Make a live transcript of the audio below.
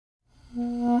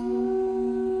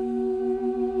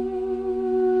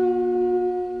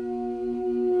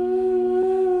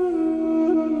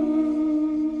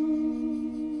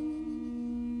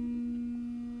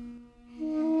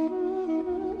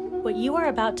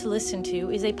about to listen to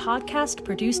is a podcast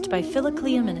produced by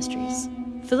Philokalia Ministries.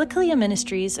 Philokalia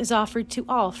Ministries is offered to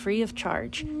all free of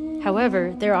charge.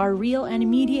 However, there are real and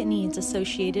immediate needs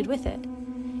associated with it.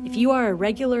 If you are a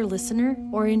regular listener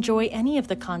or enjoy any of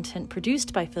the content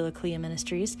produced by Philokalia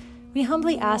Ministries, we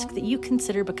humbly ask that you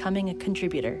consider becoming a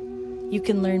contributor. You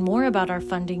can learn more about our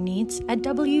funding needs at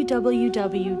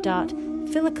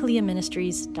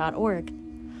www.philokaliaministries.org.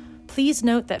 Please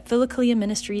note that Philokalia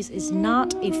Ministries is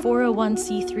not a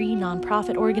 401c3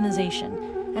 nonprofit organization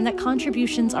and that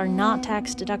contributions are not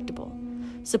tax deductible.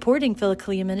 Supporting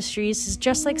Philokalia Ministries is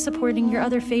just like supporting your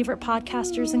other favorite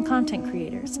podcasters and content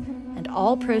creators, and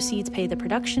all proceeds pay the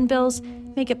production bills,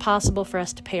 make it possible for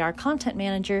us to pay our content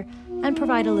manager, and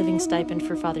provide a living stipend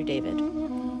for Father David.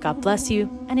 God bless you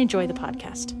and enjoy the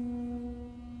podcast.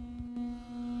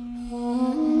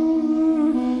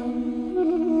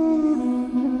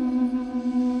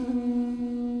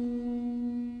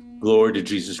 Glory to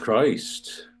Jesus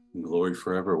Christ, and glory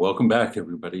forever. Welcome back,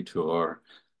 everybody, to our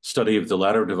study of the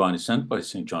Ladder of Divine Ascent by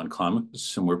St. John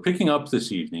Climacus. And we're picking up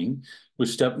this evening with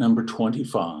step number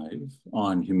 25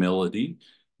 on humility.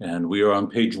 And we are on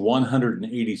page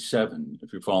 187,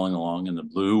 if you're following along in the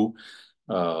blue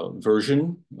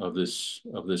version of this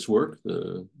work,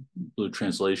 the blue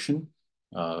translation,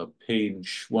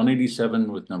 page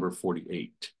 187 with number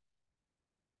 48.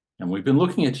 And we've been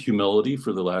looking at humility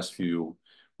for the last few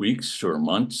weeks or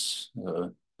months,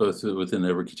 both within the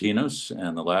Evergetinos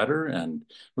and the Ladder, and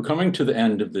we're coming to the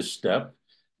end of this step,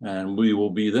 and we will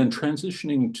be then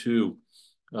transitioning to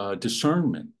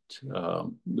discernment,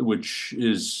 which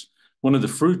is one of the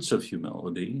fruits of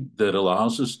humility that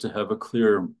allows us to have a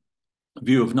clear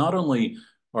view of not only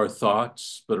our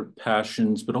thoughts, but our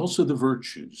passions, but also the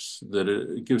virtues, that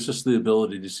it gives us the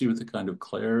ability to see with a kind of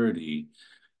clarity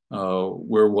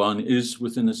where one is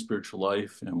within the spiritual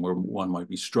life and where one might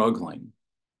be struggling.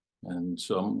 And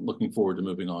so I'm looking forward to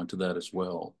moving on to that as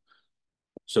well.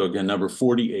 So again, number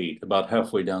 48, about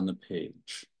halfway down the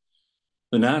page.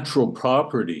 The natural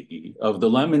property of the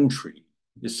lemon tree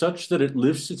is such that it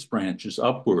lifts its branches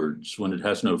upwards when it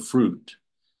has no fruit.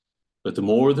 But the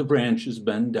more the branches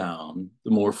bend down,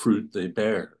 the more fruit they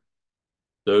bear.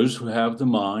 Those who have the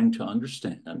mind to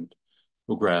understand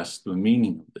will grasp the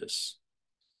meaning of this.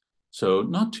 So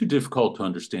not too difficult to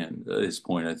understand at this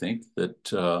point, I think,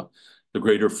 that the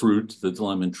greater fruit that the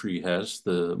lemon tree has,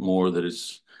 the more that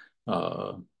its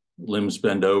limbs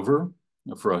bend over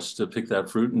for us to pick that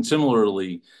fruit. And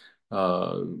similarly,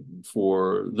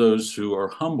 for those who are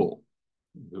humble,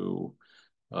 who,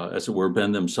 as it were,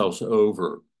 bend themselves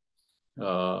over,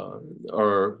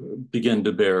 begin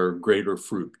to bear greater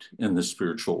fruit in the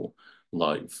spiritual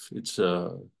life. It's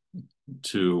to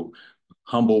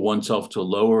humble oneself, to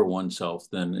lower oneself,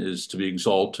 then is to be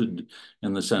exalted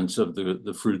in the sense of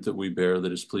the fruit that we bear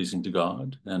that is pleasing to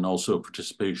God, and also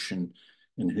participation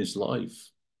in his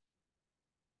life.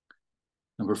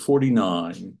 Number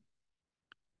 49,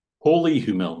 holy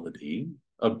humility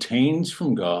obtains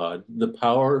from God the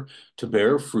power to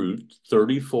bear fruit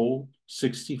 30-fold,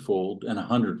 60-fold, and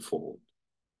 100-fold.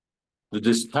 The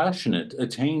dispassionate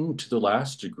attain to the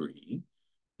last degree,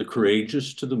 the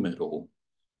courageous to the middle,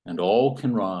 and all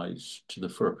can rise to the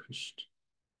first.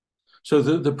 So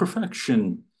the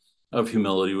perfection of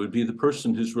humility would be the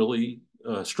person who's really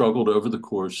struggled over the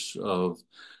course of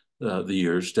the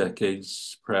years,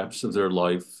 decades, perhaps, of their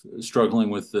life, struggling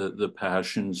with the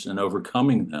passions and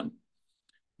overcoming them.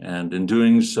 And in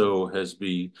doing so has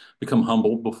become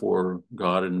humble before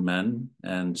God and men,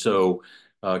 and so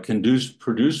can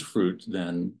produce fruit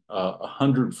then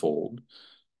 100-fold.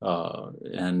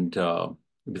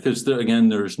 Because again,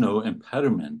 there's no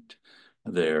impediment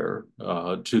there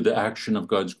to the action of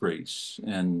God's grace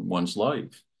in one's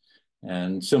life.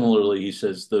 And similarly, he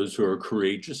says those who are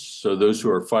courageous, so those who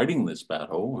are fighting this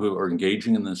battle, who are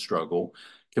engaging in this struggle,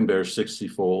 can bear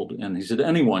 60-fold. And he said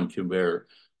anyone can bear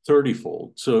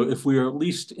 30-fold. So if we are at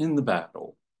least in the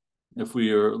battle, if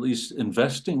we are at least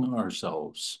investing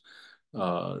ourselves,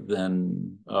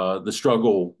 then the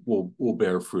struggle will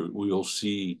bear fruit. We will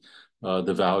see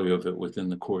the value of it within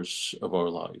the course of our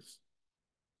life.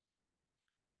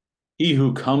 He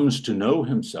who comes to know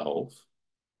himself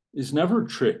is never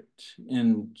tricked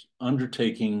in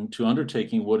undertaking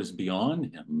what is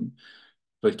beyond him,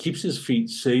 but keeps his feet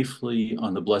safely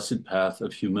on the blessed path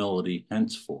of humility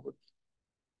henceforth.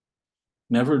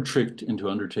 Never tricked into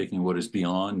undertaking what is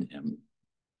beyond him.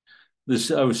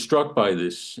 I was struck by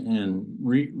this in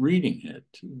reading it,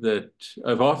 that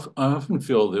I often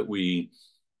feel that we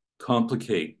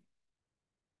complicate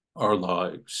our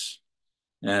lives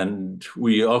And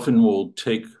we often will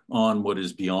take on what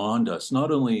is beyond us,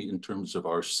 not only in terms of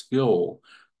our skill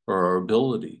or our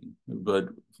ability, but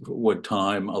what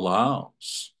time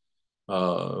allows.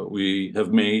 We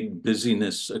have made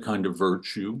busyness a kind of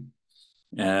virtue,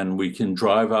 and we can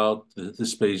drive out the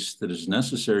space that is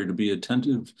necessary to be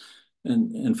attentive,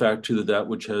 and in fact, to that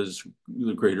which has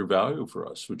the greater value for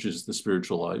us, which is the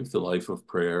spiritual life, the life of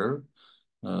prayer,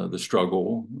 the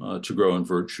struggle to grow in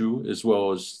virtue, as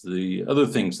well as the other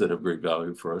things that have great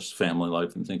value for us, family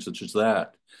life and things such as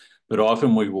that. But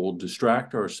often we will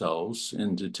distract ourselves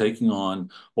into taking on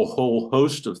a whole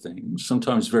host of things,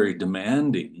 sometimes very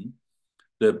demanding,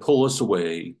 that pull us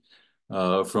away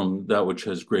from that which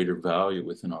has greater value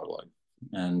within our life.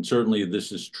 And certainly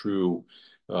this is true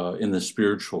in the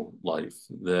spiritual life,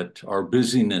 that our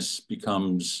busyness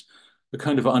becomes a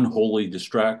kind of unholy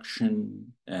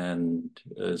distraction. And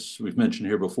as we've mentioned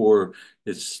here before,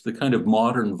 it's the kind of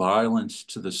modern violence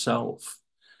to the self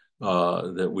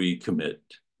that we commit,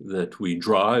 that we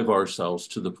drive ourselves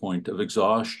to the point of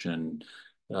exhaustion,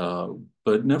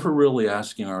 but never really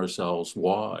asking ourselves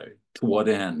why, to what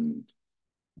end,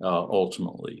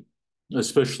 ultimately,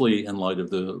 especially in light of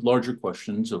the larger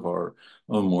questions of our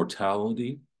own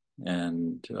mortality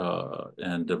and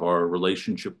of our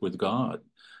relationship with God.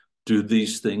 Do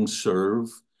these things serve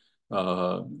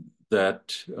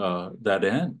that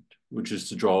end, which is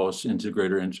to draw us into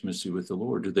greater intimacy with the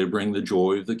Lord? Do they bring the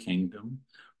joy of the kingdom,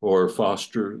 or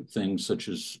foster things such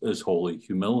as holy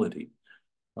humility?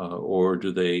 Or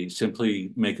do they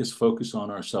simply make us focus on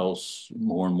ourselves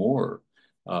more and more,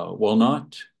 while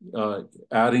not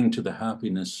adding to the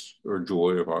happiness or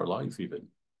joy of our life even?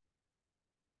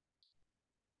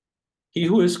 He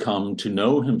who has come to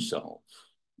know himself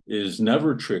is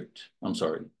never tricked. I'm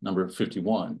sorry, number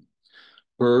 51.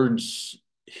 Birds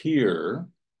hear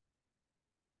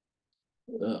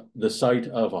the sight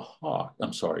of a hawk.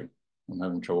 I'm sorry, I'm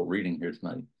having trouble reading here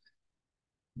tonight.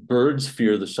 Birds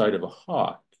fear the sight of a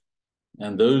hawk,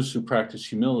 and those who practice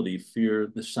humility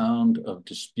fear the sound of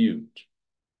dispute.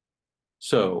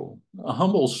 So a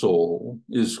humble soul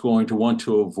is going to want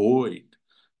to avoid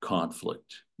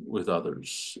conflict with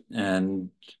others, and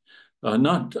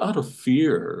not out of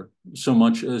fear so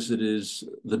much as it is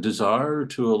the desire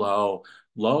to allow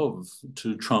love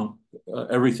to trump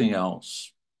everything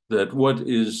else. That what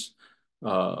is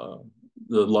the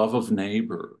love of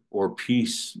neighbor, or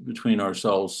peace between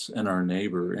ourselves and our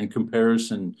neighbor, in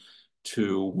comparison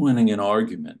to winning an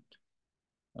argument,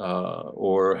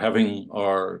 or having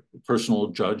our personal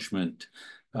judgment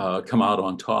come out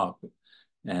on top.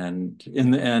 And in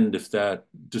the end, if that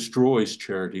destroys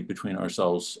charity between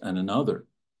ourselves and another.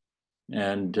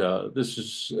 And this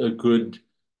is a good,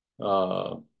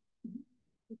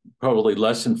 probably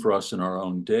lesson for us in our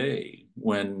own day,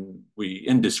 when we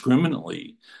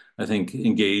indiscriminately, I think,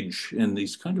 engage in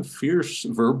these kind of fierce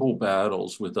verbal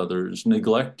battles with others,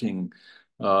 neglecting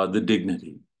the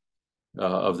dignity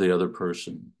of the other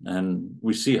person. And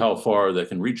we see how far that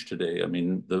can reach today. I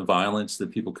mean, the violence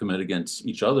that people commit against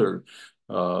each other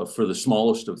for the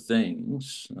smallest of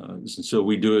things. And so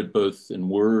we do it both in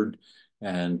word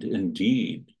and in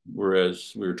deed,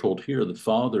 whereas we were told here the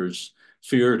fathers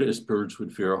feared as birds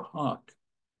would fear a hawk,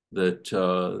 that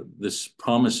this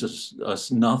promises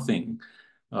us nothing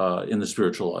in the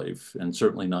spiritual life, and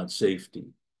certainly not safety.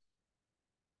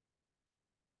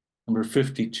 Number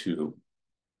 52.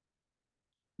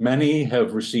 Many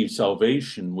have received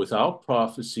salvation without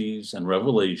prophecies and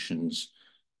revelations,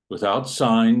 without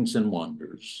signs and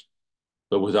wonders.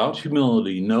 But without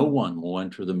humility, no one will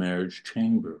enter the marriage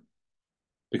chamber,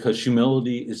 because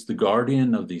humility is the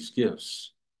guardian of these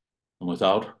gifts. And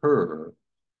without her,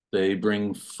 they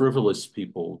bring frivolous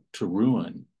people to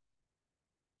ruin.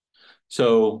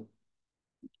 So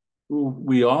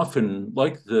we often,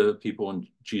 like the people in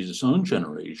Jesus' own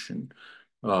generation,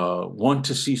 want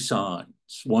to see signs,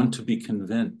 want to be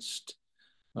convinced,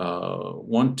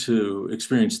 want to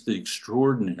experience the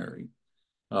extraordinary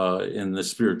in the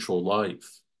spiritual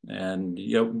life. And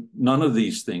yet none of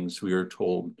these things, we are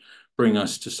told, bring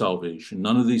us to salvation.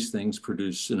 None of these things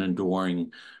produce an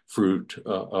enduring fruit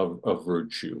of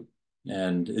virtue.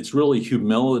 And it's really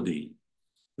humility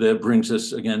that brings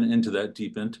us again into that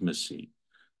deep intimacy.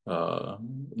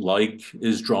 Like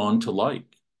is drawn to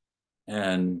like.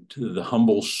 And the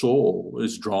humble soul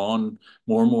is drawn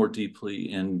more and more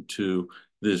deeply into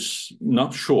this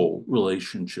nuptial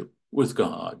relationship with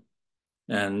God.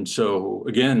 And so,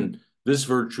 again, this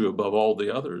virtue above all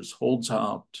the others holds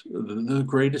out the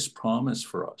greatest promise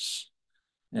for us.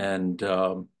 And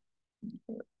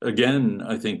again,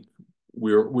 I think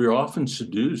we're often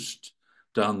seduced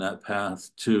down that path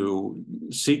to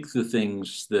seek the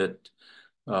things that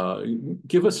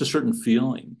give us a certain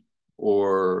feeling,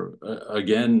 or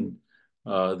again,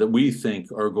 that we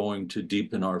think are going to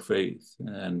deepen our faith,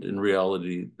 and in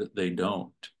reality, that they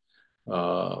don't.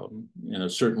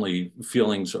 Certainly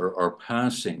feelings are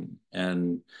passing,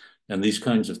 and these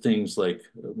kinds of things like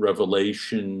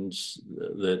revelations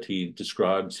that he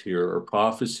describes here, or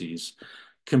prophecies,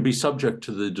 can be subject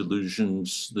to the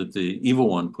delusions that the evil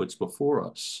one puts before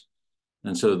us.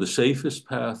 And so the safest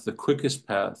path, the quickest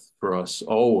path for us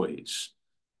always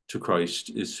to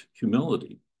Christ is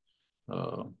humility.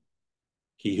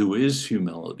 He who is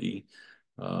humility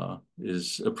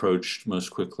is approached most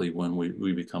quickly when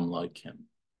we become like him.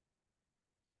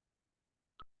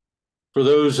 For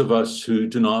those of us who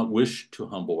do not wish to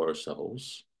humble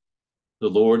ourselves, the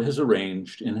Lord has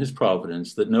arranged in his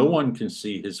providence that no one can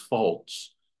see his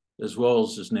faults as well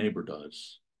as his neighbor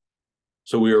does.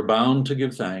 So we are bound to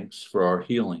give thanks for our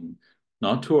healing,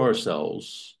 not to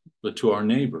ourselves, but to our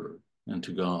neighbor and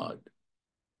to God.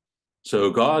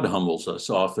 So God humbles us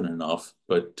often enough,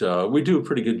 but we do a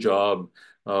pretty good job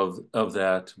of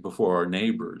that before our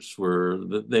neighbors, where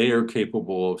they are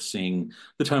capable of seeing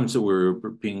the times that we're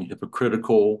being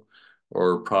hypocritical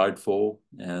or prideful,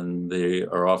 and they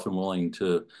are often willing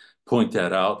to point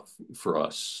that out for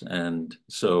us. And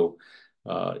so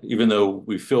even though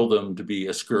we feel them to be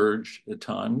a scourge at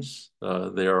times,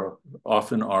 they are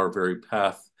often our very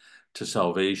path to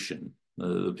salvation.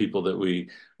 The people that we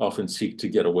often seek to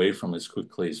get away from as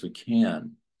quickly as we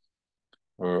can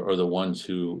are the ones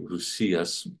who see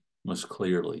us most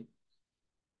clearly.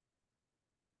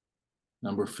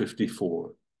 Number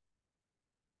 54.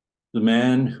 The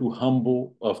man who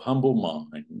of humble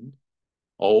mind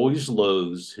always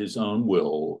loathes his own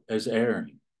will as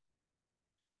erring,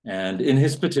 and in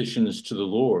his petitions to the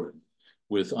Lord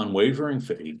with unwavering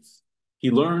faith,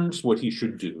 he learns what he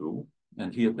should do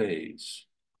and he obeys.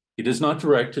 He does not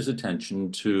direct his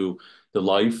attention to the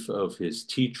life of his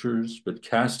teachers, but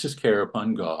casts his care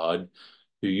upon God,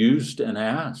 who used an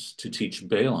ass to teach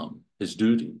Balaam his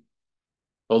duty.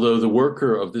 Although the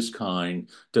worker of this kind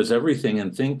does everything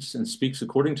and thinks and speaks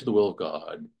according to the will of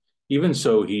God, even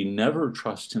so he never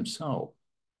trusts himself.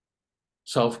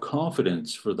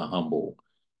 Self-confidence for the humble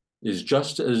is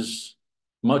just as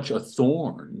much a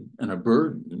thorn and a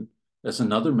burden as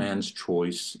another man's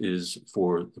choice is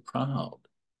for the proud.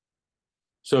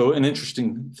 So an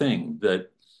interesting thing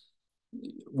that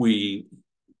we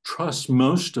trust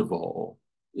most of all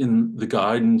in the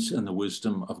guidance and the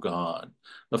wisdom of God,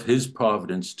 of his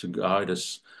providence to guide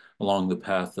us along the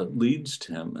path that leads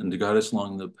to him and to guide us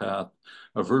along the path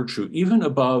of virtue, even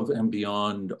above and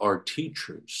beyond our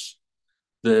teachers,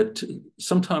 that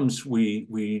sometimes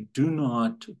we do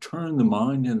not turn the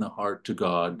mind and the heart to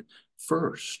God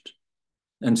first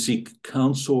and seek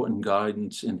counsel and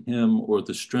guidance in him or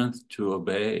the strength to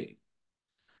obey.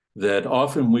 That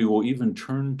often we will even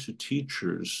turn to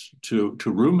teachers to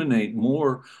ruminate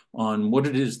more on what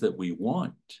it is that we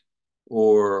want,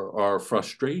 or our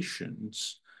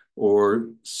frustrations, or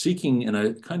seeking in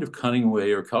a kind of cunning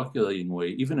way or calculating way,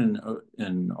 even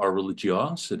in our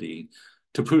religiosity,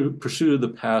 to pursue the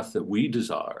path that we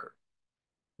desire.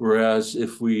 Whereas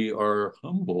if we are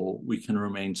humble, we can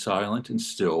remain silent and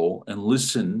still and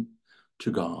listen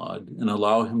to God and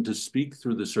allow him to speak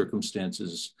through the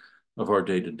circumstances of our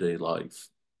day-to-day life.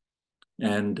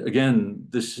 And again,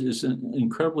 this is an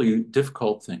incredibly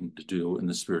difficult thing to do in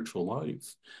the spiritual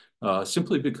life,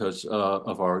 simply because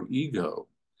of our ego,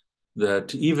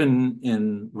 that even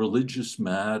in religious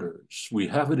matters, we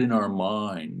have it in our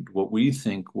mind what we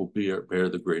think will bear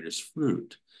the greatest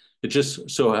fruit. It just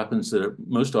so happens that it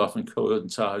most often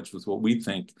coincides with what we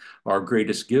think our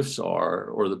greatest gifts are,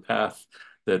 or the path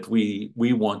that we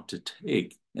want to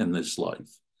take in this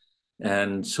life.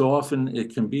 And so often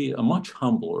it can be a much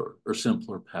humbler or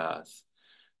simpler path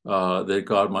that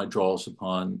God might draw us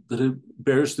upon, that it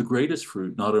bears the greatest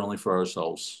fruit, not only for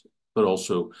ourselves, but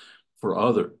also for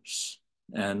others.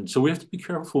 And so we have to be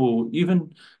careful,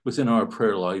 even within our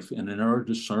prayer life and in our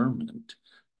discernment,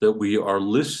 that we are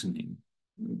listening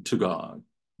to God,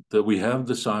 that we have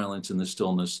the silence and the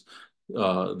stillness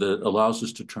that allows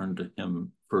us to turn to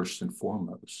him first and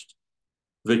foremost.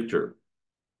 Victor.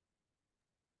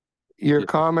 Your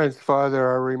comments, Father,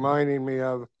 are reminding me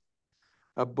of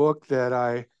a book that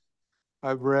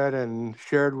I've read and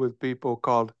shared with people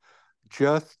called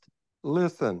Just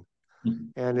Listen.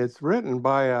 Mm-hmm. And it's written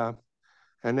by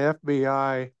an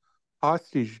FBI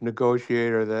hostage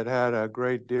negotiator that had a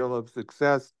great deal of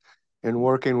success in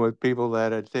working with people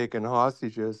that had taken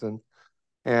hostages. And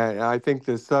I think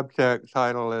the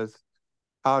subtitle is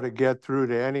How to Get Through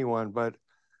to Anyone. But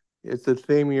it's the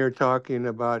theme you're talking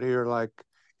about here, like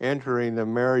entering the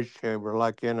marriage chamber,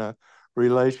 like in a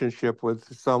relationship with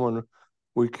someone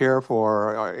we care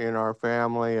for in our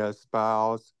family, a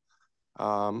spouse,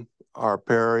 our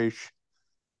parish.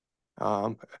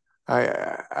 Um,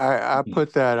 I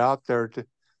put that out there to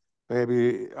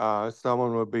maybe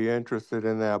someone would be interested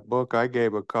in that book. I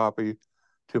gave a copy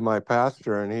to my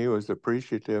pastor, and he was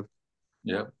appreciative.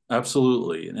 Yeah,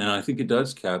 absolutely. And I think it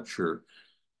does capture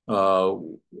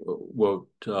what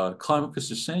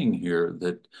Climacus is saying here,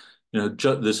 that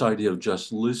this idea of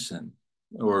just listen,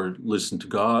 or listen to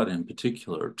God in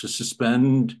particular, to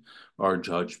suspend our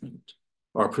judgment,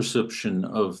 our perception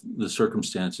of the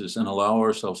circumstances, and allow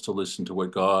ourselves to listen to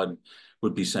what God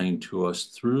would be saying to us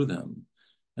through them.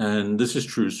 And this is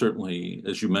true, certainly,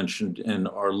 as you mentioned, in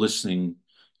our listening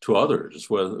to others,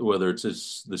 whether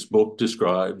it's this book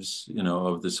describes,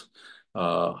 of this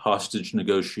hostage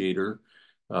negotiator,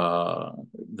 uh,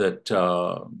 that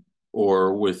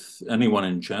or with anyone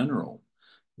in general,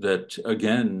 that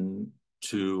again,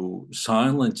 to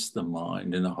silence the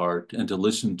mind and the heart and to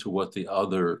listen to what the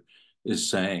other is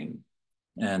saying.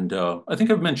 And I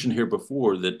think I've mentioned here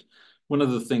before that one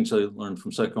of the things I learned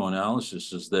from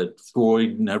psychoanalysis is that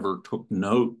Freud never took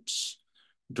notes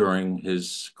during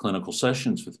his clinical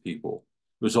sessions with people.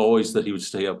 It was always that he would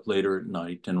stay up later at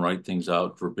night and write things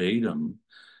out verbatim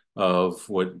of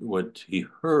what he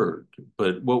heard.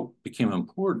 But what became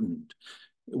important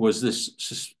was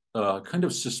this kind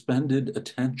of suspended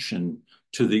attention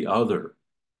to the other.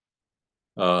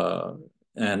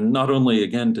 And not only,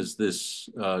 again, does this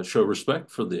show respect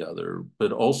for the other,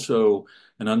 but also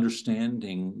an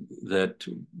understanding that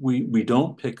we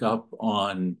don't pick up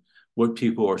on what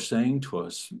people are saying to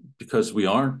us because we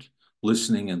aren't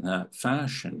listening in that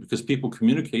fashion, because people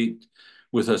communicate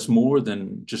with us more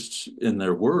than just in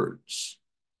their words.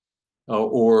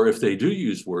 Or if they do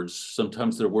use words,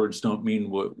 sometimes their words don't mean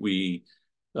what we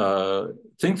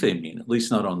think they mean, at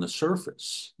least not on the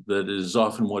surface. That is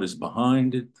often what is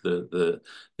behind it, the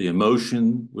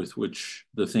emotion with which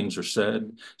the things are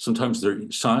said. Sometimes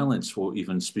their silence will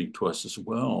even speak to us as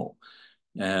well.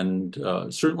 And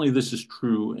certainly this is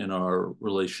true in our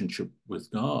relationship with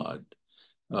God.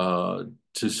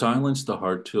 To silence the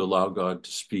heart, to allow God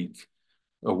to speak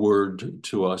a word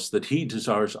to us that he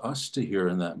desires us to hear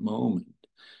in that moment.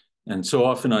 And so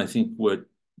often I think what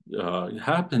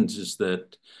happens is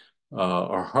that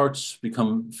our hearts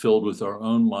become filled with our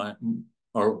own mind,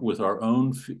 with our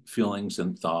own feelings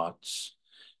and thoughts,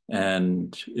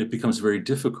 and it becomes very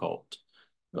difficult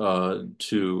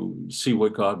to see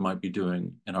what God might be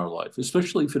doing in our life,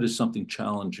 especially if it is something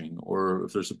challenging or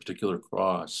if there's a particular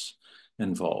cross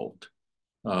involved.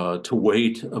 To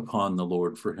wait upon the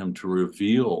Lord for him to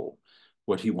reveal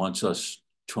what he wants us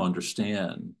to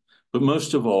understand. But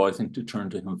most of all, I think to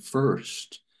turn to him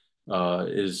first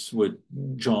is what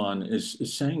John is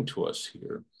saying to us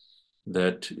here,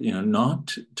 that,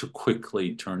 not to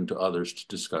quickly turn to others to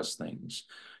discuss things.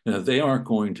 They aren't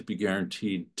going to be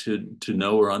guaranteed to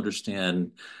know or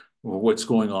understand what's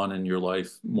going on in your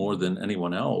life more than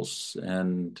anyone else,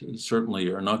 and certainly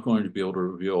are not going to be able to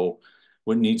reveal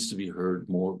what needs to be heard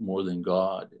more than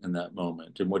God in that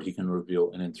moment, and what he can reveal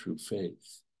in and through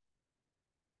faith.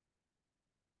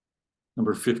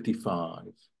 Number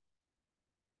 55.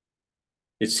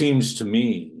 It seems to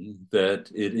me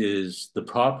that it is the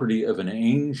property of an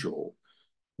angel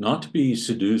not to be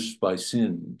seduced by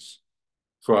sins.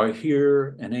 For I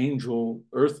hear an angel,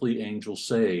 earthly angel,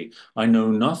 say, I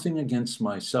know nothing against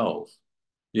myself,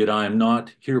 yet I am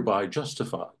not hereby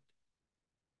justified.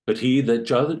 But he that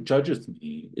judgeth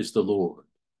me is the Lord.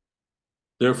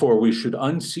 Therefore, we should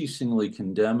unceasingly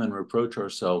condemn and reproach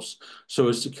ourselves so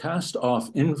as to cast off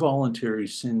involuntary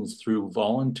sins through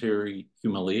voluntary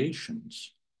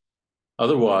humiliations.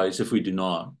 Otherwise, if we do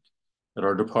not, at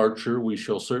our departure, we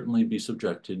shall certainly be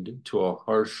subjected to a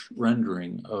harsh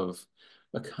rendering of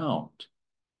account.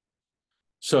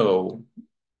 So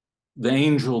the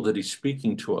angel that he's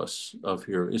speaking to us of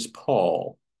here is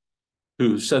Paul,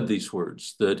 who said these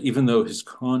words, that even though his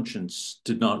conscience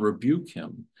did not rebuke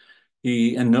him,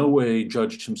 he in no way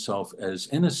judged himself as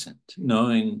innocent,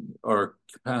 knowing our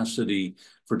capacity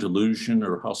for delusion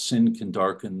or how sin can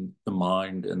darken the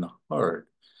mind and the heart.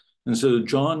 And so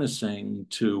John is saying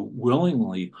to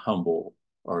willingly humble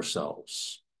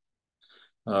ourselves,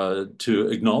 to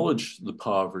acknowledge the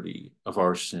poverty of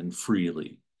our sin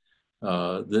freely.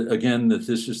 That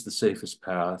this is the safest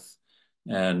path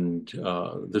and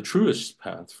the truest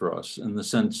path for us, in the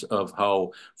sense of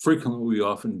how frequently we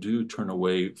often do turn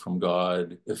away from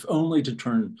God, if only to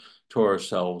turn to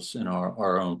ourselves in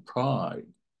our own pride.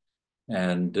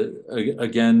 And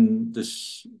again,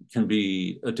 this can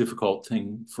be a difficult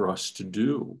thing for us to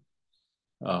do.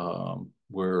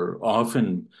 We're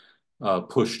often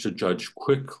pushed to judge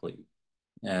quickly.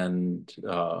 And,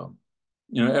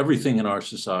 everything in our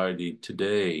society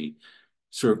today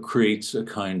sort of creates a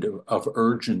kind of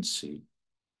urgency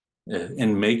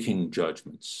in making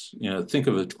judgments. Think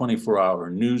of a 24-hour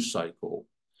news cycle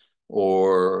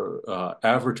or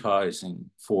advertising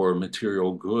for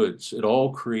material goods. It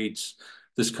all creates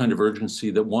this kind of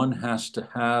urgency that one has to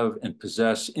have and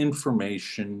possess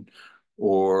information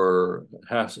or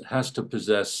has to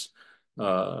possess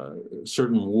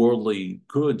certain worldly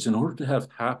goods in order to have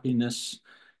happiness,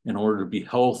 in order to be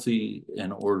healthy,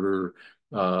 in order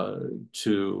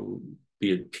to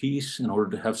be at peace, in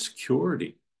order to have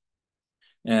security.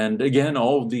 And again,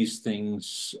 all of these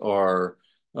things are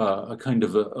a kind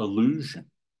of illusion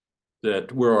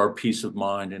that where our peace of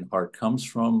mind and heart comes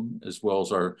from, as well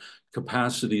as our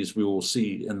capacities, we will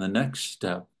see in the next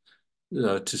step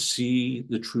to see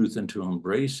the truth and to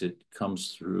embrace it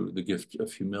comes through the gift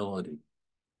of humility.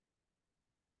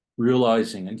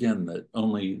 Realizing again that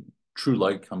only true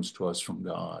light comes to us from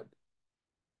God.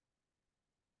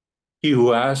 He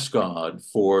who asks God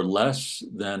for less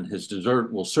than his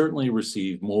desert will certainly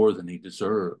receive more than he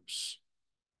deserves.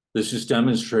 This is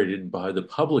demonstrated by the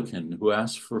publican who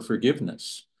asked for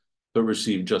forgiveness, but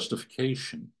received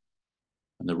justification.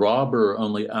 And the robber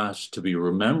only asked to be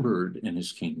remembered in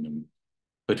his kingdom,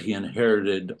 but he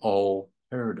inherited all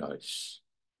paradise.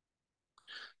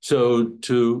 So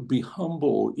to be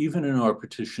humble, even in our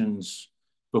petitions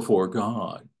before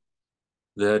God,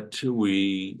 that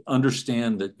we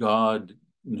understand that God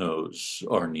knows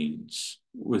our needs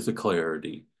with a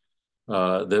clarity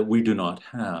that we do not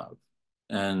have.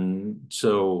 And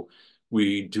so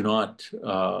we do not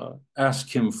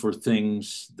ask him for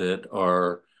things that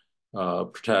are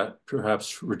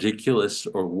perhaps ridiculous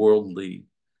or worldly.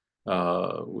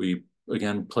 We,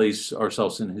 again, place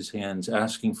ourselves in his hands,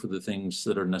 asking for the things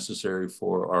that are necessary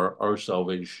for our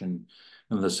salvation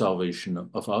and the salvation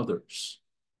of others.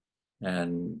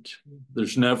 And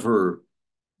there's never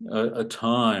a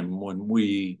time when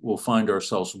we will find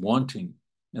ourselves wanting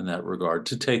in that regard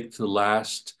to take the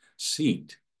last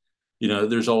seat.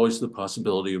 There's always the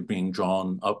possibility of being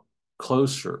drawn up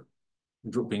closer,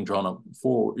 being drawn up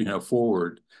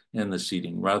forward in the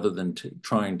seating, rather than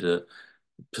trying to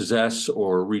possess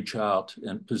or reach out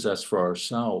and possess for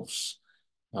ourselves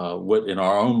what in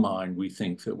our own mind we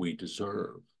think that we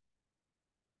deserve.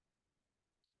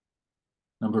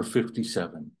 Number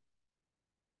 57.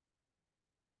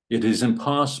 It is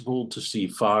impossible to see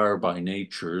fire by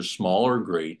nature, small or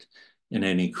great, in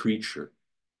any creature.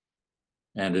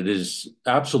 And it is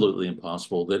absolutely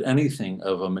impossible that anything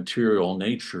of a material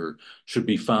nature should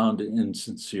be found in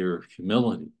sincere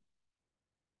humility.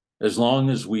 As long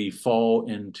as we fall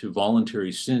into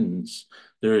voluntary sins,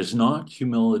 there is not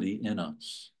humility in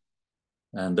us.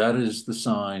 And that is the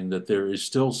sign that there is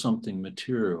still something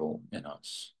material in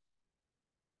us.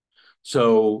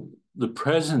 So the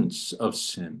presence of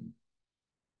sin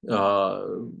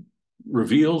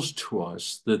reveals to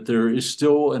us that there is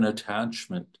still an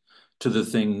attachment to the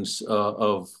things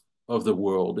of the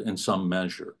world in some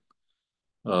measure.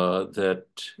 That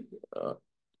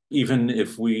even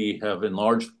if we have in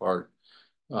large part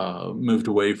moved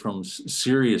away from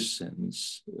serious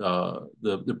sins,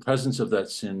 the presence of that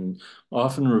sin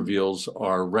often reveals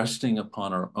our resting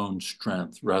upon our own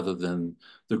strength rather than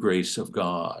the grace of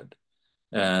God.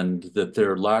 And that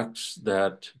there lacks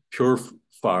that pure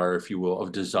fire, if you will,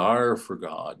 of desire for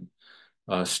God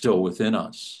still within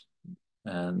us.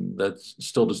 And that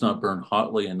still does not burn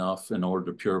hotly enough in order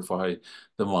to purify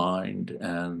the mind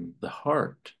and the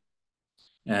heart.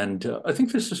 And I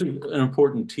think this is an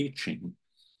important teaching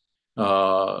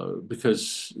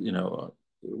because,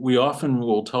 we often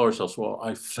will tell ourselves, well,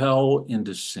 I fell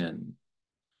into sin.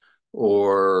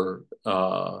 Or,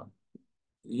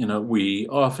 we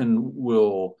often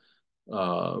will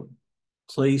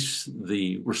place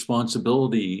the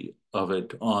responsibility of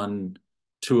it on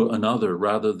to another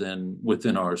rather than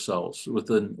within ourselves,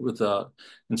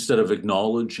 instead of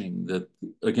acknowledging that,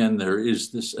 again, there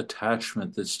is this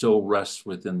attachment that still rests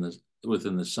within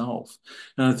the self.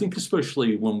 And I think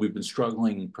especially when we've been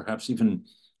struggling, perhaps even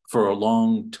for a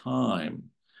long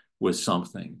time with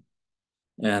something,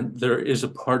 and there is a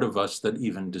part of us that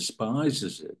even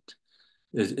despises it,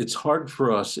 it's hard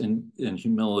for us in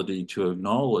humility to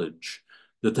acknowledge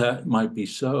that might be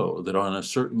so, that on a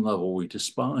certain level we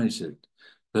despise it,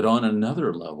 but on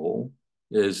another level,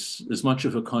 as much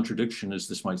of a contradiction as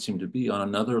this might seem to be, on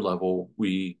another level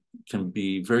we can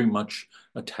be very much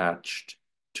attached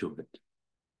to it.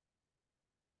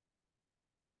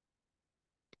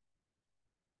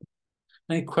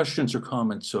 Any questions or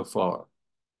comments so far?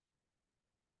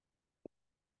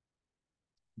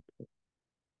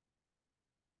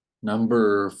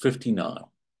 Number 59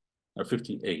 or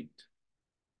 58.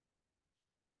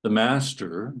 The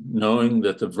master, knowing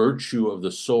that the virtue of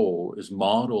the soul is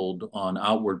modeled on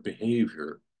outward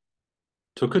behavior,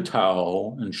 took a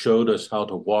towel and showed us how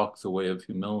to walk the way of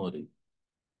humility.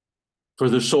 For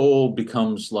the soul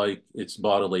becomes like its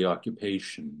bodily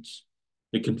occupations.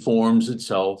 It conforms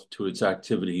itself to its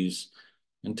activities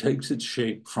and takes its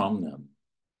shape from them.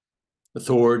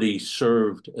 Authority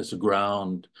served as a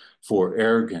ground for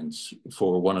arrogance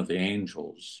for one of the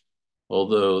angels,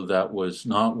 although that was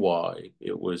not why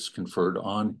it was conferred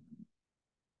on him.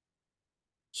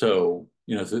 So,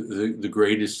 you know, the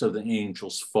greatest of the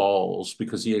angels falls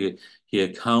because he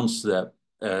accounts that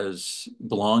as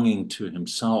belonging to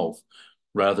himself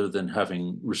rather than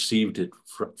having received it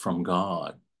from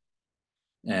God.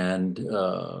 And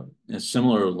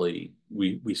similarly,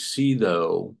 we see,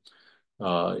 though,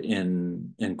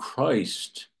 in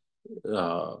Christ,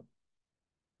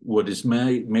 what is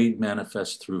made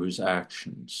manifest through his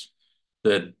actions,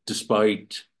 that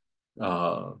despite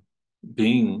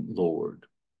being Lord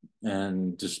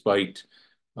and despite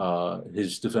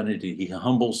his divinity, he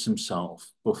humbles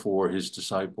himself before his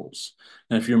disciples.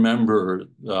 And if you remember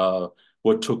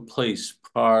what took place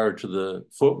prior to the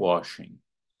foot washing,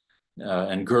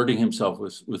 and girding himself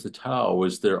with a towel,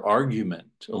 was their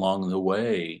argument along the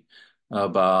way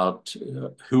about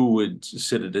who would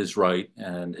sit at his right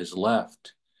and his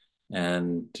left.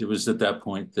 And it was at that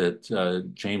point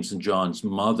that James and John's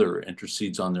mother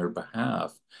intercedes on their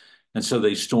behalf. And so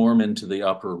they storm into the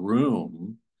upper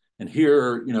room. And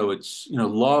here, you know, it's, you know,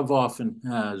 love often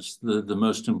has the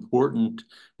most important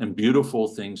and beautiful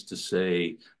things to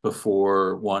say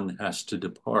before one has to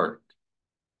depart.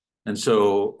 And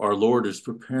so our Lord is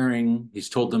preparing. He's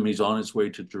told them he's on his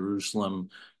way to Jerusalem,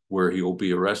 where he will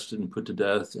be arrested and put to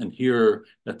death. And here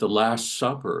at the Last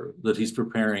Supper, that he's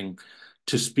preparing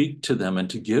to speak to them and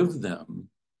to give them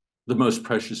the most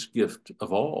precious gift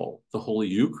of all, the Holy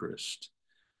Eucharist.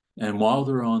 And while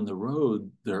they're on the road,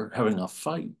 they're having a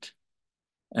fight.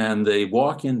 And they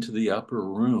walk into the upper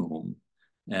room.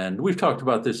 And we've talked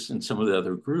about this in some of the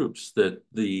other groups, that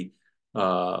the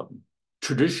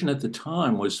tradition at the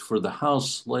time was for the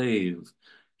house slave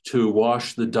to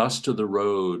wash the dust of the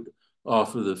road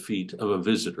off of the feet of a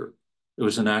visitor. It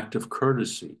was an act of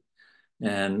courtesy.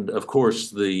 And of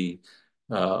course, the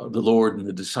Lord and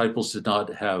the disciples did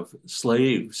not have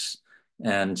slaves.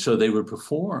 And so they would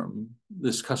perform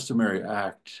this customary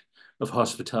act of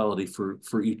hospitality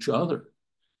for each other.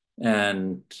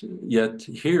 And yet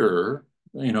here,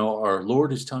 you know, our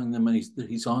Lord is telling them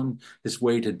he's on his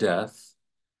way to death.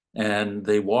 And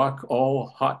they walk all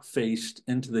hot-faced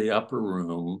into the upper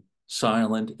room,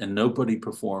 silent, and nobody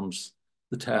performs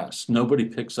the task. Nobody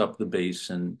picks up the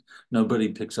basin. Nobody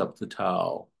picks up the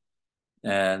towel.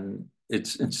 And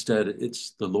instead,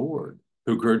 it's the Lord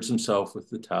who girds himself with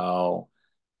the towel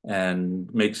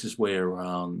and makes his way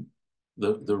around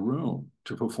the room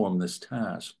to perform this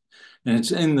task. And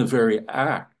it's in the very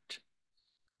act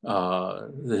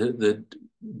that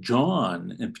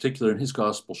John, in particular in his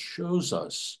gospel, shows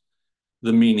us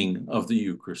the meaning of the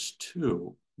Eucharist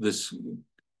too. This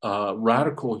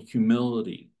radical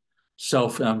humility,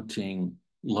 self-emptying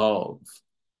love.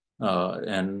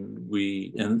 And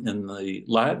we, in the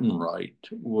Latin rite,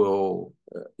 will,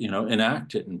 you know,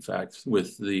 enact it, in fact,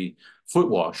 with the foot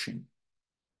washing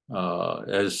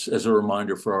as a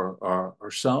reminder for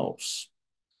ourselves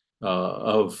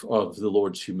of the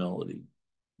Lord's humility.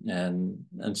 And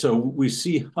so we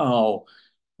see how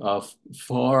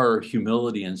far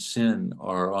humility and sin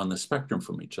are on the spectrum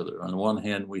from each other. On the one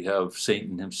hand, we have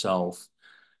Satan himself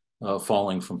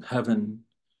falling from heaven,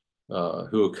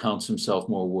 who accounts himself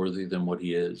more worthy than what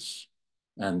he is,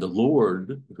 and the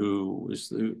Lord, who is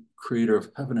the creator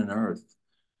of heaven and earth,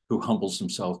 who humbles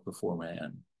himself before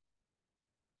man.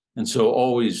 And so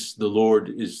always the Lord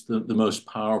is the most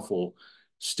powerful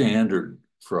standard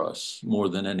for us, more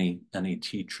than any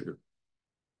teacher,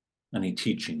 any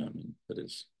teaching, I mean, that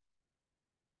is.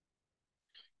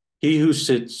 He who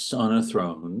sits on a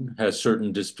throne has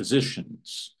certain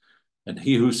dispositions, and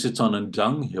he who sits on a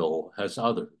dunghill has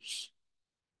others.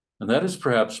 And that is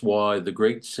perhaps why the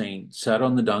great saint sat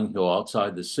on the dunghill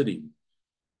outside the city,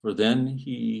 for then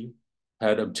he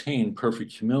had obtained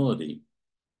perfect humility.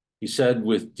 He said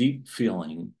with deep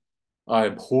feeling, I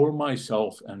abhor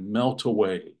myself and melt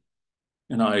away,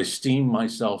 and I esteem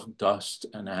myself dust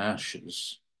and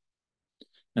ashes.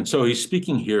 And so he's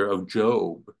speaking here of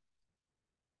Job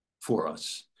for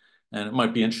us. And it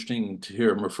might be interesting to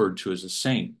hear him referred to as a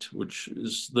saint, which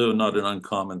is, though not an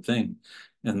uncommon thing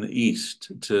in the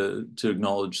East, to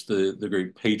acknowledge the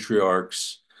great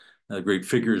patriarchs, great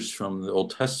figures from the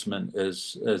Old Testament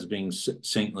as being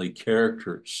saintly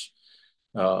characters.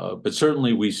 But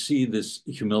certainly we see this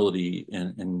humility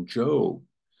in Job,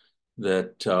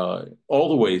 that all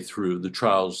the way through the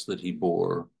trials that he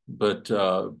bore, but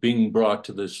being brought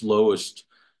to this lowest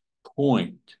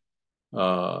point,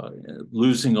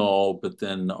 losing all, but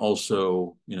then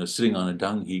also, sitting on a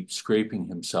dung heap, scraping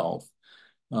himself,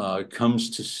 comes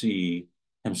to see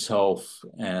himself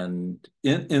and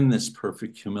in this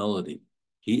perfect humility.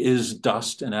 He is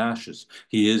dust and ashes.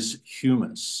 He is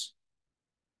humus.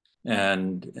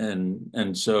 And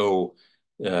so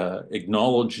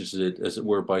acknowledges it, as it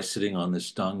were, by sitting on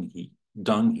this dung heap.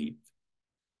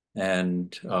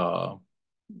 And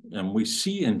we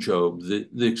see in Job the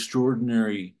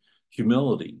extraordinary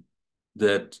humility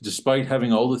that, despite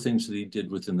having all the things that he did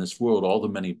within this world, all the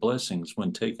many blessings,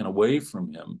 when taken away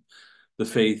from him, the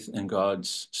faith in God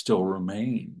still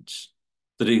remains,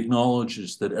 that he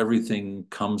acknowledges that everything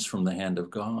comes from the hand of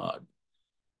God.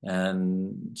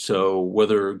 And so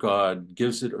whether God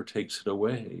gives it or takes it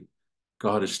away,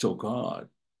 God is still God.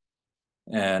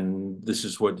 And this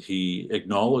is what he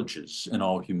acknowledges in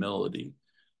all humility.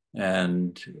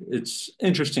 And it's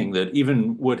interesting that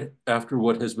even after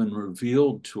what has been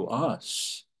revealed to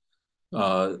us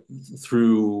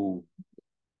through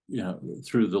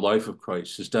the life of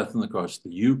Christ, his death on the cross,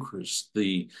 the Eucharist,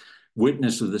 the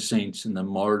witness of the saints and the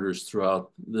martyrs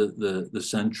throughout the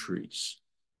centuries,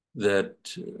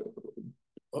 that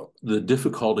the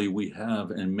difficulty we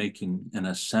have in making an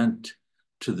assent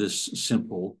to this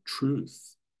simple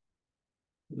truth,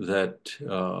 that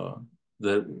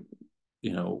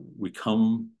we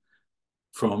come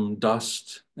from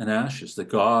dust and ashes, that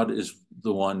God is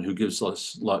the one who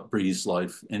breathes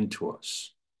life into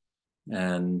us.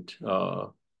 And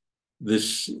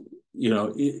this,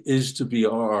 is to be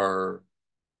our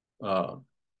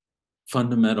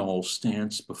fundamental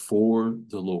stance before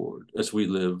the Lord as we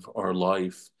live our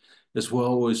life, as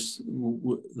well as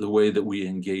the way that we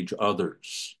engage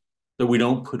others, that we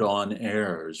don't put on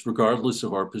airs, regardless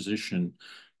of our position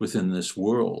within this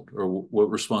world or what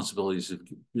responsibilities have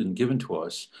been given to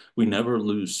us. We never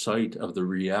lose sight of the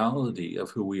reality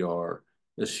of who we are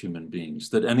as human beings,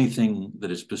 that anything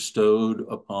that is bestowed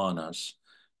upon us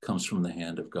comes from the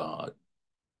hand of God.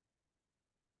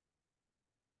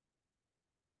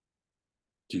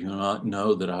 Do you not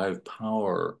know that I have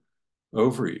power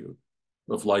over you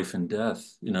of life and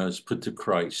death? It's put to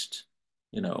Christ,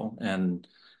 and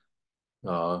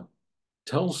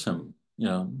tells him,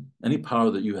 any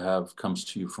power that you have comes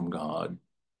to you from God.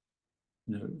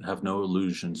 Have no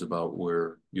illusions about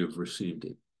where you've received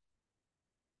it.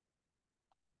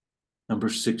 Number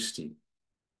 60.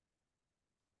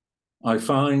 I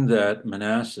find that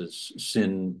Manassas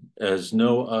sinned as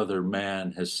no other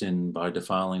man has sinned by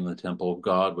defiling the temple of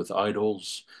God with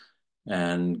idols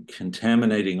and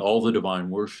contaminating all the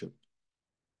divine worship.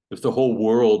 If the whole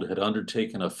world had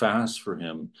undertaken a fast for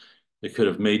him, it could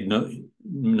have made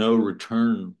no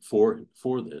return for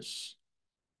this.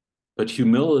 But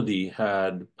humility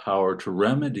had power to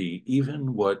remedy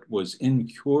even what was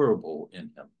incurable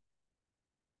in him.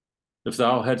 If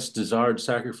thou hadst desired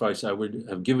sacrifice, I would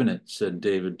have given it, said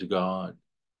David to God.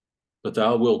 But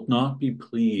thou wilt not be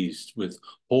pleased with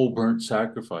whole burnt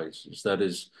sacrifices, that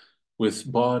is,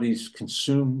 with bodies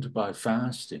consumed by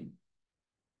fasting.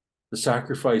 The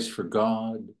sacrifice for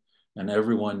God, and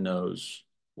everyone knows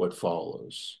what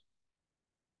follows.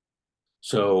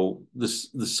 So the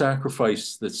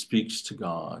sacrifice that speaks to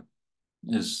God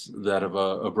is that of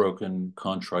a broken,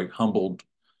 contrite, humbled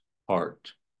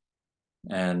heart.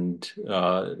 And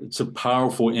it's a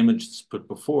powerful image that's put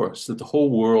before us, that the whole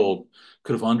world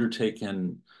could have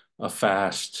undertaken a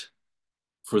fast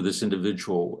for this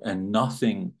individual, and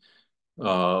nothing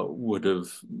would have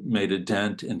made a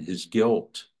dent in his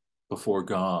guilt before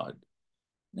God,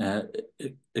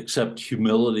 except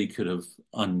humility could have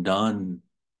undone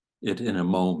it in a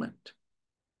moment.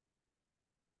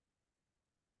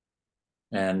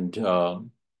 And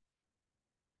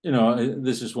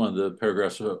this is one of the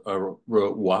paragraphs I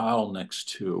wrote while next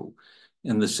to,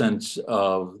 in the sense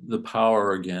of the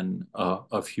power, again,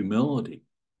 of humility,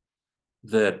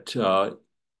 that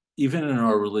even in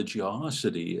our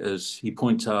religiosity, as he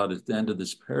points out at the end of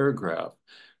this paragraph,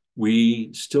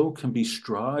 we still can be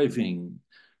striving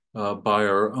by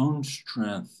our own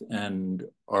strength and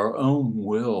our own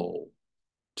will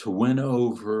to win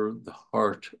over the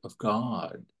heart of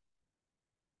God,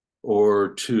 or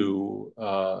to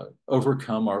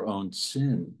overcome our own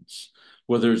sins,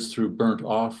 whether it's through burnt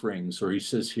offerings, or he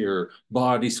says here,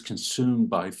 bodies consumed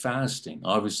by fasting,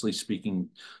 obviously speaking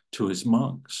to his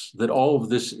monks, that all of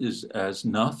this is as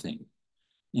nothing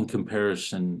in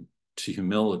comparison to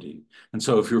humility. And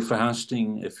so if you're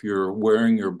fasting, if you're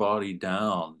wearing your body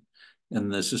down in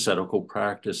this ascetical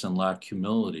practice and lack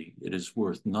humility, it is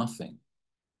worth nothing.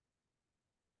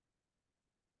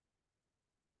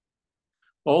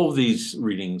 All of these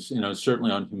readings,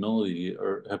 certainly on humility,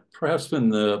 have perhaps been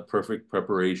the perfect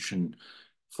preparation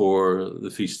for the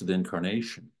Feast of the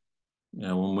Incarnation.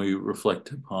 When we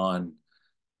reflect upon,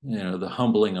 the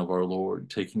humbling of our Lord,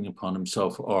 taking upon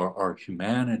himself our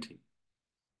humanity.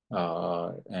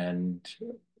 And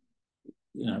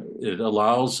it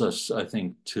allows us, I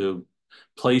think, to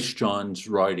place John's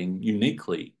writing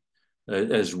uniquely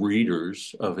as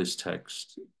readers of his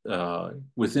text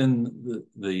within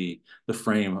the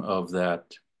frame of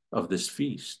this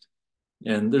feast.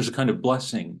 And there's a kind of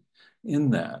blessing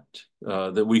in that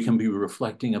we can be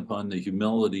reflecting upon the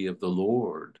humility of the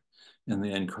Lord in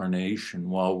the Incarnation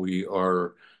while we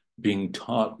are being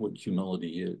taught what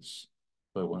humility is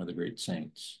by one of the great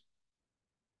saints.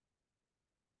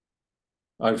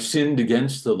 I've sinned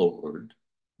against the Lord.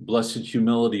 Blessed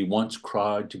humility once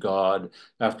cried to God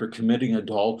after committing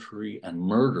adultery and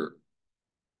murder,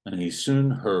 and he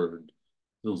soon heard,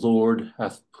 the Lord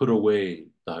hath put away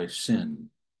thy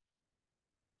sin.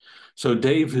 So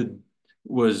David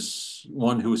was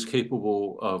one who was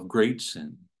capable of great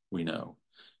sin, we know,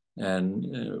 and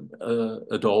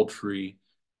adultery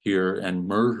here and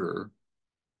murder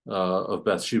of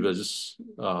Bathsheba's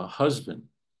husband,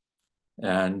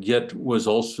 and yet was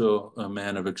also a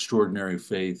man of extraordinary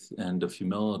faith and of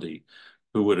humility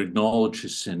who would acknowledge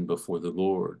his sin before the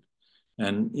Lord.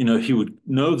 And, he would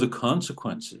know the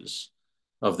consequences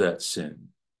of that sin,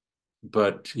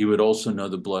 but he would also know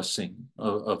the blessing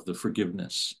of the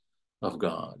forgiveness of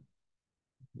God,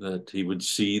 that he would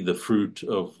see the fruit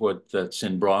of what that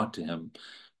sin brought to him,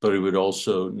 but he would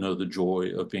also know the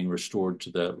joy of being restored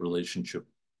to that relationship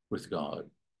with God.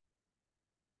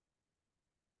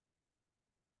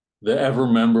 The ever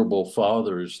memorable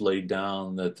fathers laid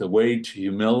down that the way to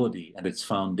humility and its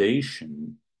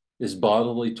foundation is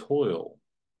bodily toil.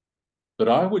 But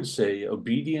I would say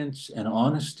obedience and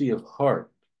honesty of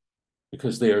heart,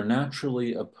 because they are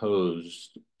naturally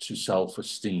opposed to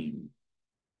self-esteem.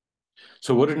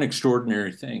 So what an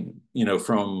extraordinary thing,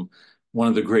 from one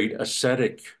of the great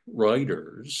ascetic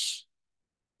writers,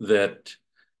 that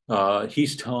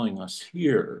he's telling us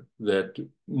here that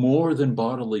more than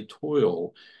bodily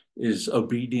toil is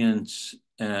obedience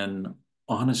and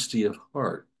honesty of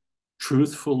heart,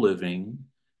 truthful living,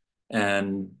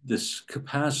 and this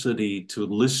capacity to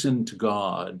listen to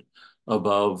God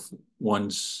above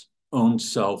one's own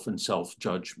self and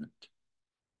self-judgment.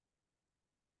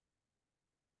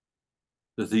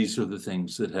 That these are the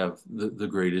things that have the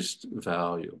greatest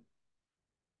value.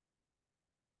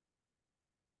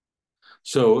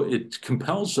 So it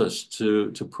compels us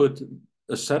to put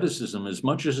asceticism, as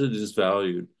much as it is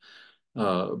valued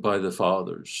by the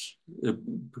fathers, it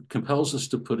compels us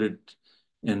to put it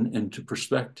into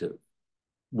perspective.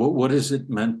 What is it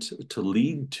meant to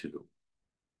lead to?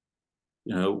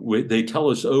 They tell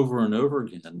us over and over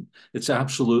again, it's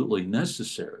absolutely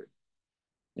necessary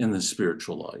in the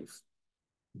spiritual life,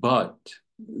 but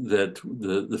that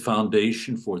the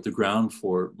foundation for it, the ground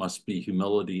for it, must be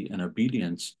humility and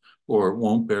obedience, or it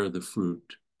won't bear the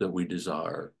fruit that we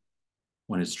desire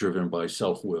when it's driven by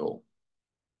self-will.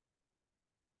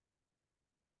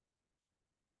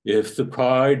 If the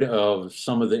pride of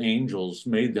some of the angels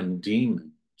made them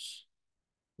demons,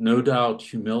 no doubt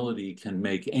humility can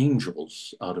make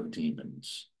angels out of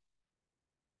demons.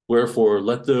 Wherefore,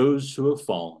 let those who have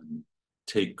fallen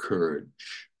take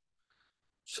courage.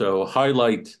 So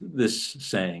highlight this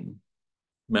saying,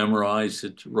 memorize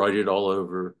it, write it all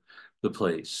over the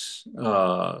place.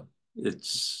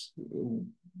 It's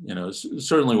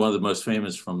certainly one of the most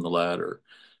famous from the latter,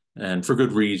 and for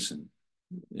good reason.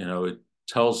 It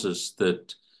tells us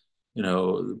that,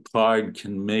 pride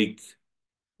can make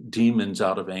demons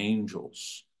out of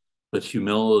angels, but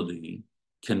humility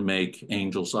can make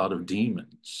angels out of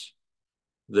demons.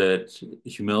 That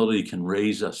humility can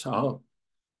raise us up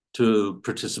to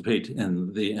participate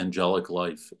in the angelic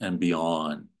life and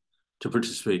beyond, to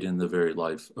participate in the very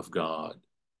life of God.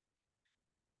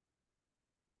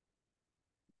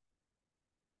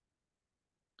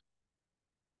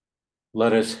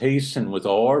 Let us hasten with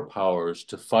all our powers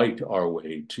to fight our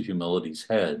way to humility's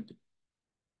head.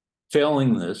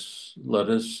 Failing this, let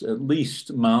us at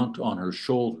least mount on her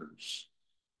shoulders.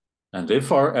 And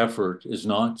if our effort is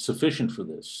not sufficient for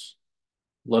this,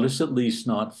 let us at least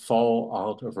not fall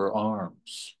out of her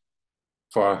arms,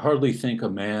 for I hardly think a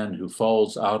man who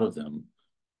falls out of them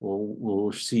will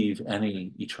receive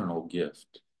any eternal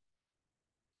gift.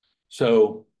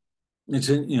 So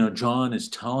John is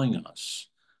telling us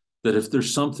that if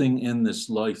there's something in this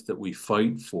life that we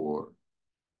fight for,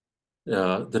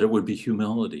 that it would be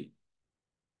humility,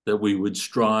 that we would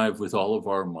strive with all of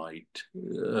our might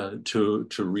to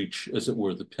reach, as it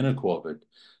were, the pinnacle of it,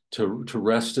 to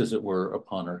rest, as it were,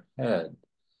 upon our head.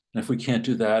 And if we can't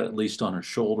do that, at least on her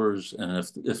shoulders, and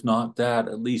if not that,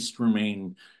 at least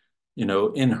remain,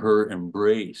 in her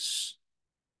embrace.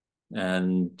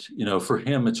 And, for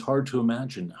him, it's hard to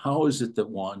imagine, how is it that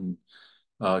one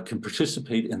can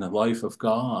participate in the life of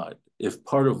God if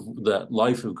part of that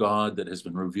life of God that has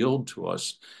been revealed to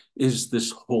us is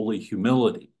this holy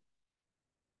humility?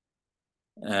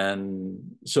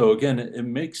 And so again, it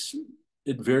makes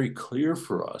it very clear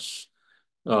for us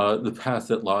the path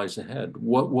that lies ahead.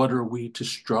 What are we to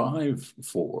strive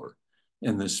for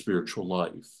in this spiritual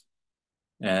life?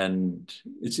 And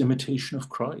it's imitation of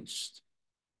Christ.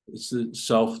 It's the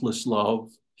selfless love,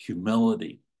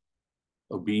 humility,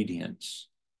 obedience.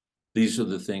 These are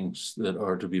the things that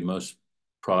are to be most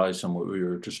prized and what we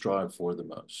are to strive for the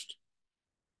most.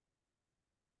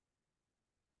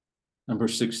 Number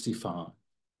 65.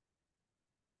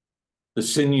 The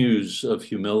sinews of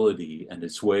humility and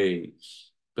its ways,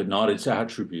 but not its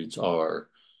attributes, are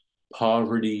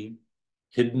poverty,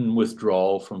 hidden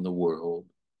withdrawal from the world,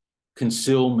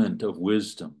 concealment of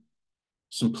wisdom,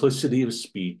 simplicity of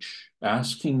speech,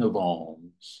 asking of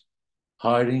alms,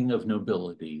 hiding of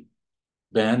nobility,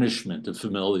 banishment of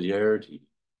familiarity,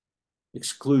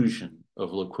 exclusion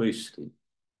of loquacity.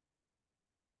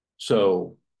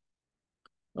 So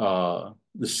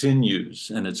the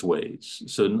sinews and its ways.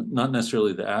 So not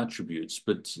necessarily the attributes,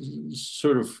 but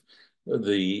sort of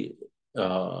the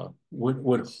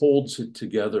what holds it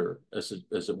together, as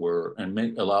it were, and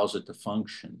allows it to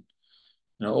function.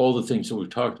 All the things that we've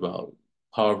talked about: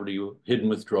 poverty, hidden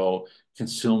withdrawal,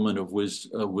 concealment of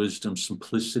wisdom,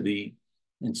 simplicity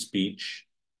in speech,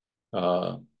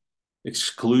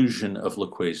 exclusion of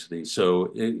loquacity,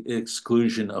 so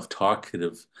exclusion of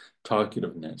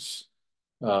talkativeness,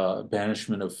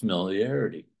 banishment of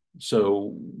familiarity.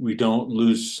 So we don't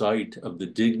lose sight of the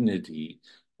dignity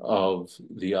of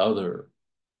the other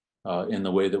in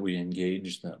the way that we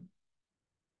engage them.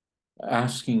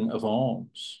 Asking of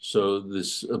alms, so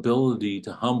this ability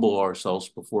to humble ourselves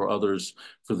before others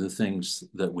for the things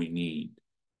that we need.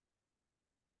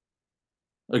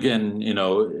 Again, in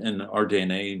our day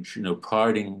and age,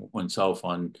 priding oneself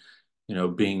on,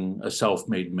 being a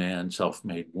self-made man,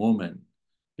 self-made woman,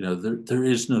 there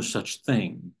is no such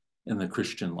thing in the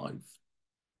Christian life.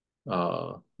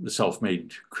 The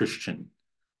self-made Christian,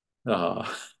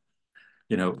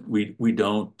 we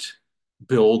don't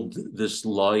build this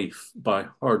life by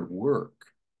hard work.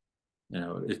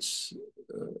 It's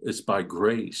by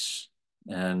grace,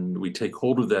 and we take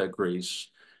hold of that grace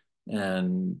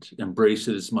and embrace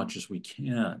it as much as we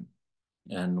can.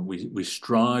 And we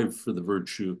strive for the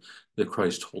virtue that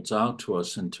Christ holds out to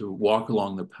us and to walk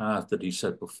along the path that he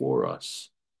set before us.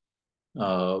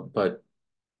 But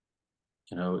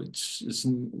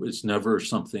it's never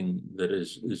something that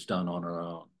is done on our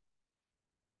own.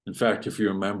 In fact, if you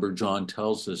remember, John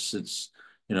tells us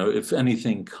if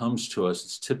anything comes to us,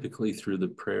 it's typically through the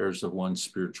prayers of one's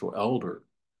spiritual elder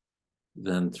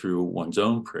than through one's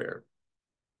own prayer.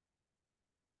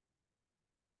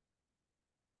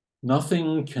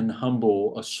 Nothing can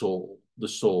humble the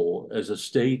soul, as a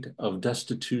state of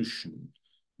destitution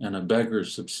and a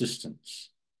beggar's subsistence.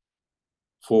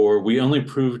 For we only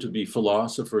prove to be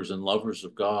philosophers and lovers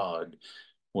of God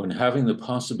when, having the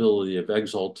possibility of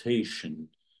exaltation,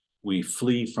 we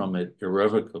flee from it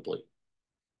irrevocably.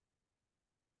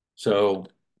 So,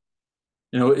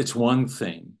 it's one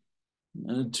thing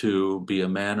to be a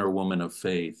man or woman of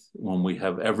faith when we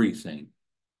have everything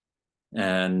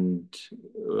and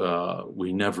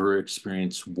we never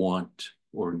experience want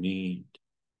or need.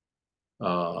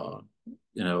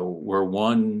 Where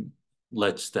one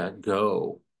lets that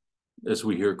go, as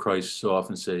we hear Christ so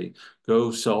often say,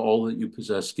 go sell all that you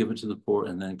possess, give it to the poor,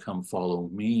 and then come follow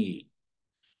me.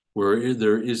 Where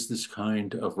there is this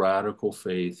kind of radical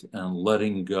faith and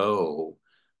letting go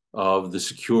of the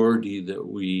security that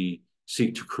we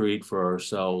seek to create for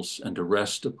ourselves and to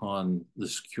rest upon the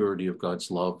security of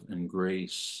God's love and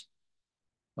grace.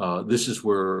 This is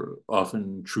where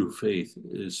often true faith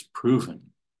is proven.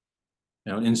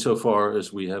 Insofar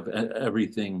as we have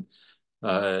everything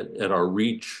at our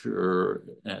reach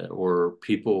or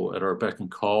people at our beck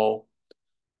and call,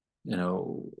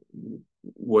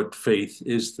 what faith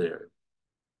is there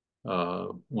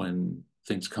when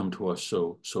things come to us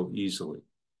so easily.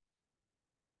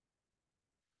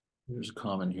 There's a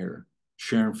comment here.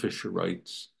 Sharon Fisher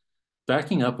writes,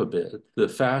 backing up a bit, the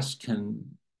fast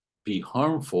can be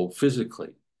harmful physically.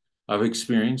 I've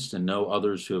experienced and know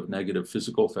others who have negative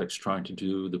physical effects trying to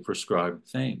do the prescribed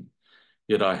thing.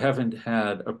 Yet I haven't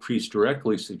had a priest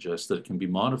directly suggest that it can be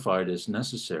modified as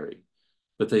necessary,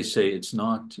 but they say it's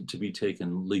not to be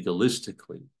taken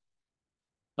legalistically.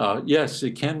 Yes,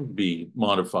 it can be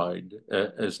modified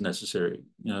as necessary.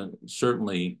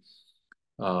 Certainly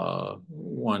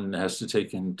one has to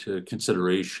take into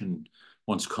consideration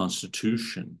one's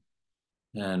constitution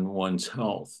and one's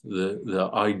health. The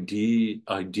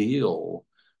ideal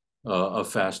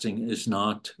of fasting is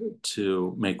not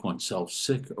to make oneself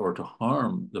sick or to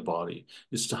harm the body.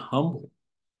 It's to humble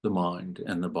the mind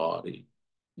and the body.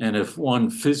 And if one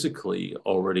physically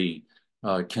already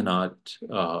cannot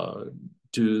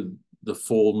do the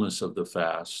fullness of the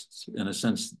fast, in a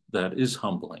sense that is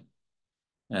humbling,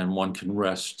 and one can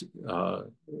rest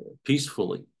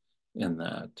peacefully in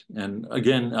that. And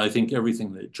again, I think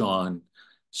everything that John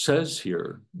says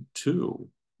here too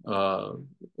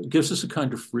gives us a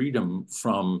kind of freedom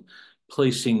from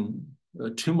placing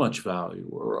too much value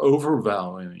or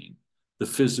overvaluing the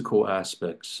physical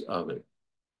aspects of it.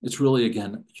 It's really,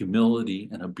 again, humility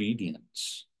and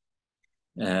obedience,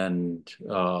 and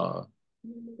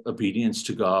obedience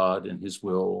to God and his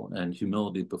will, and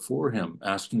humility before him,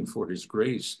 asking for his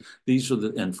grace.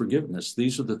 And forgiveness.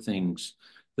 These are the things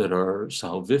that are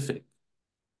salvific.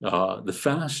 The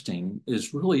fasting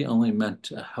is really only meant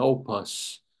to help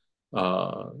us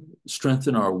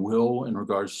strengthen our will in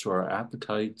regards to our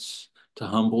appetites, to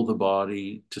humble the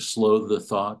body, to slow the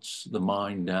thoughts, the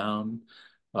mind down.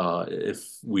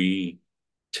 If we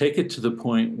take it to the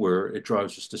point where it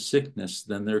drives us to sickness,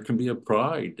 then there can be a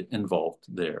pride involved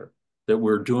there, that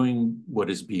we're doing what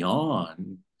is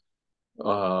beyond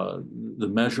the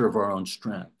measure of our own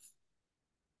strength.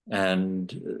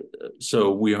 And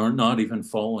so we are not even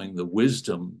following the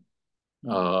wisdom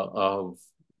of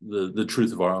the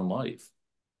truth of our own life.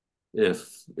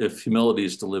 If humility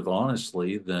is to live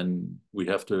honestly, then we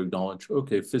have to acknowledge,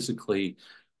 okay, physically,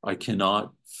 I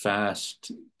cannot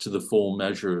fast to the full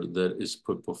measure that is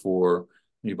put before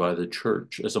me by the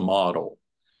church as a model.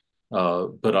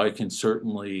 But I can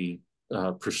certainly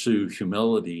pursue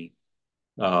humility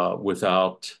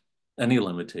without any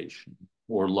limitation,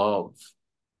 or love,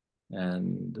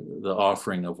 and the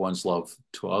offering of one's love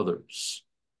to others.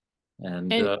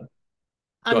 And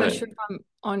I'm not sure if I'm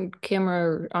on camera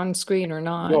or on screen or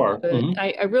not, you are. but Mm-hmm.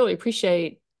 I really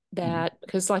appreciate that,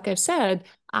 because like I've said,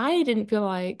 I didn't feel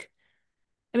like,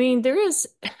 I mean, there is,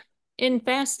 in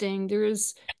fasting, there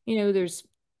is,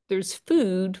 there's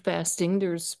food fasting,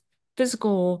 there's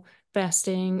physical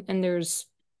fasting, and there's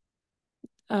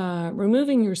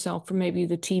removing yourself from maybe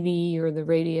the TV or the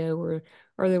radio or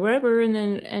the whatever,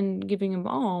 and giving them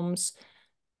alms.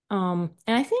 And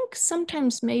I think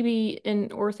sometimes maybe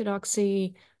in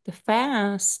Orthodoxy, the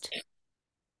fast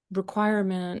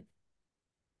requirement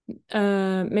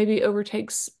maybe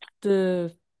overtakes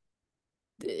the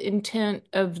intent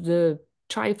of the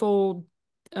trifold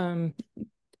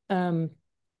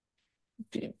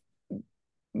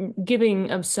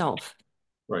giving of self.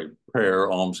 Right.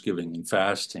 Prayer, almsgiving, and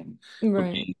fasting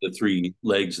would be Right. the three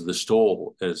legs of the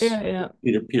stool, as Yeah.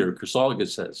 Peter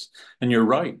Chrysologus says. And you're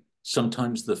right.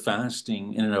 Sometimes the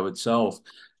fasting in and of itself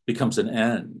becomes an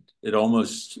end. It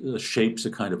almost shapes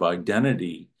a kind of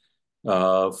identity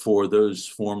for those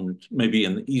formed maybe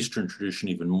in the Eastern tradition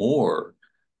even more,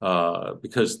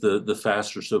 because the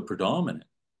fasts are so predominant.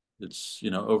 It's,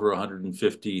 over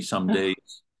 150 some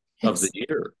days of the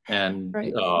year. And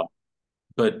Right.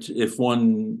 but if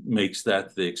one makes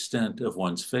that the extent of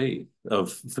one's faith,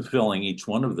 of fulfilling each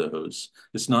one of those,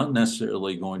 it's not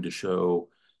necessarily going to show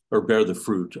or bear the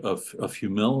fruit of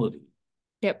humility.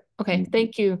 Yep. Okay.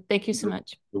 Thank you. Thank you so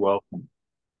much. You're welcome.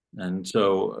 And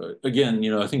so, again,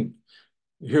 I think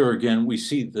here again, we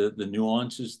see the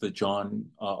nuances that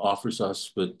John offers us,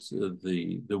 but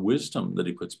the wisdom that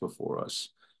he puts before us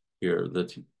here,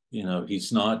 that,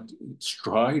 he's not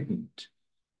strident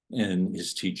in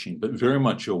his teaching, but very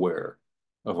much aware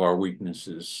of our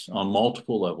weaknesses on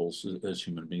multiple levels as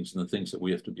human beings and the things that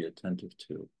we have to be attentive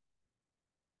to.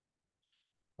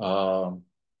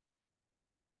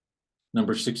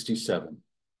 Number 67.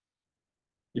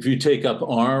 If you take up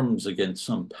arms against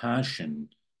some passion,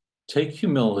 take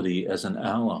humility as an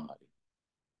ally,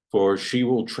 for she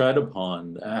will tread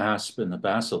upon the asp and the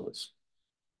basilisk,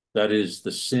 that is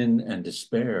the sin and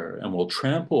despair, and will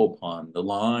trample upon the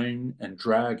lion and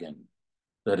dragon,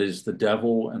 that is the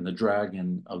devil and the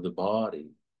dragon of the body.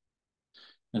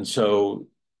 And so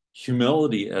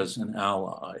humility as an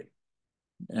ally.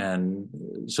 And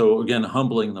so again,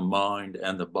 humbling the mind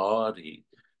and the body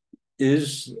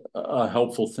is a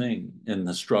helpful thing in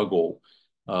the struggle,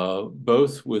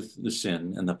 both with the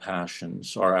sin and the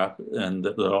passions and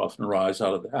that often arise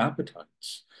out of the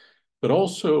appetites, but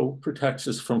also protects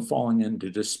us from falling into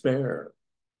despair.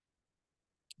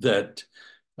 That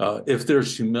if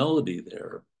there's humility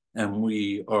there and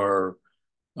we are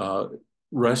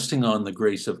resting on the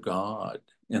grace of God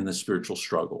in the spiritual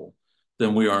struggle,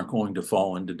 then we aren't going to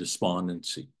fall into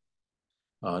despondency.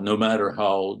 No matter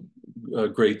how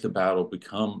great the battle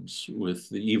becomes with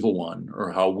the evil one,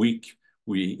 or how weak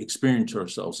we experience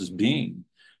ourselves as being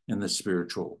in the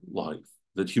spiritual life,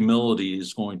 that humility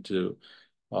is going to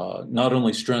not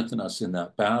only strengthen us in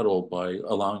that battle by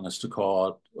allowing us to call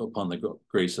out upon the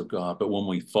grace of God, but when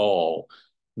we fall,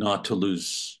 not to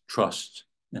lose trust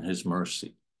in his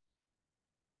mercy.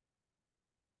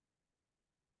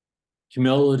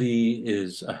 Humility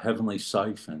is a heavenly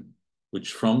siphon,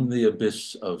 which from the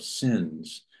abyss of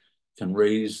sins can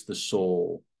raise the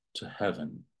soul to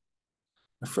heaven.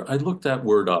 I looked that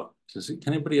word up. Can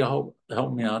anybody help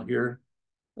me out here?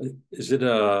 Is it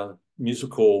a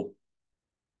musical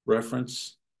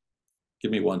reference?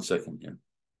 Give me 1 second here.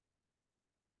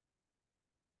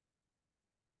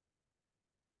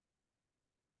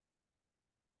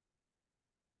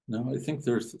 No, I think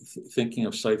they're thinking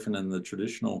of siphon in the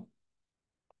traditional.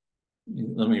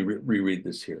 Let me reread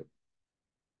this here.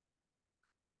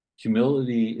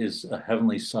 Humility is a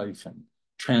heavenly siphon,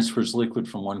 transfers liquid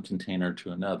from one container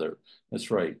to another.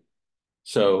 That's right.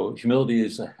 So humility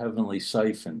is a heavenly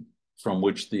siphon from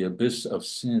which the abyss of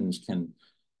sins can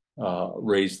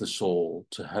raise the soul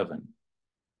to heaven.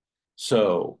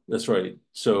 So that's right.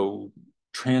 So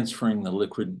transferring the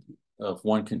liquid of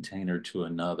one container to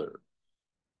another.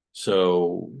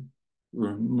 So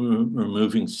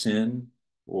removing sin,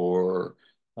 or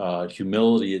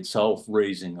humility itself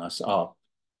raising us up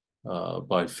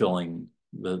by filling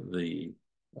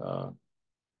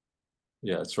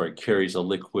yeah, that's right, carries a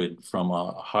liquid from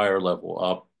a higher level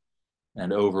up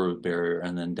and over a barrier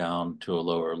and then down to a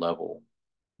lower level.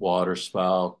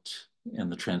 Waterspout in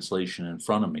the translation in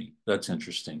front of me. That's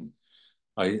interesting.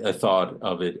 I thought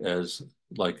of it as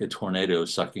like a tornado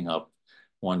sucking up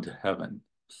one to heaven.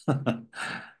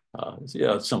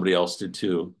 Yeah, somebody else did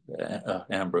too.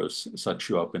 Ambrose sucks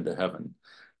you up into heaven.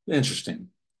 Interesting.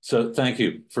 So thank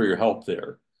you for your help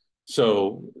there.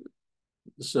 So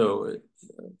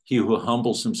he who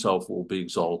humbles himself will be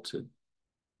exalted,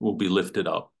 will be lifted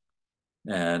up.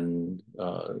 And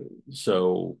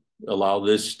so allow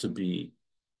this to be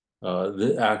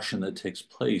the action that takes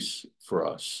place for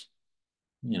us,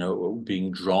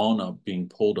 being drawn up, being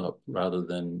pulled up, rather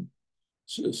than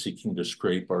seeking to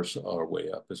scrape our way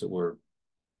up, as it were.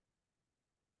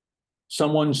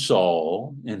 Someone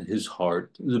saw in his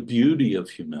heart the beauty of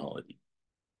humility,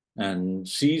 and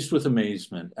seized with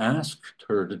amazement, asked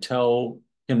her to tell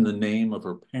him the name of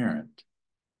her parent.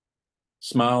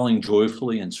 Smiling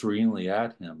joyfully and serenely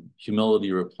at him,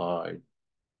 humility replied,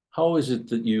 "How is it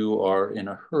that you are in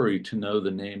a hurry to know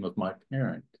the name of my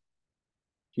parent?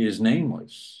 He is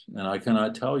nameless, and I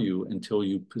cannot tell you until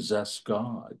you possess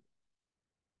God.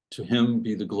 To him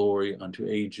be the glory unto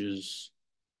ages.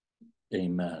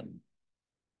 Amen.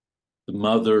 The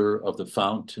mother of the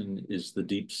fountain is the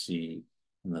deep sea,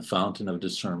 and the fountain of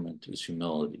discernment is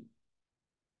humility."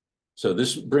 So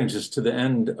this brings us to the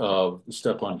end of the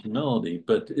step on humility,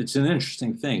 but it's an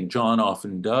interesting thing. John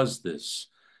often does this,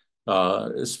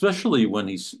 especially when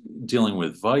he's dealing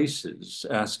with vices,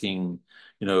 asking,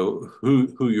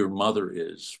 who your mother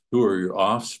is, who are your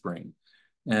offspring.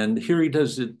 And here he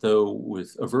does it, though,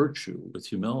 with a virtue, with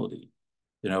humility.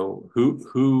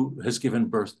 Who has given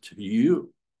birth to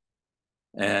you?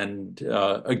 And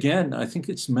again, I think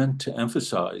it's meant to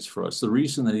emphasize for us, the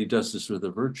reason that he does this with a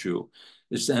virtue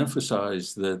is to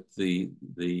emphasize that the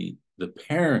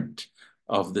parent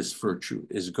of this virtue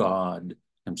is God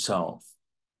himself.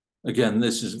 Again,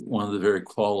 this is one of the very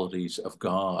qualities of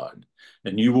God,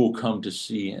 and you will come to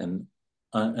see and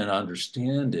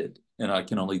understand it. And I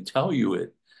can only tell you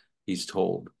it, he's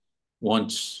told,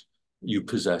 once you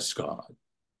possess God.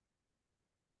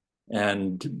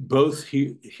 And both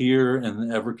here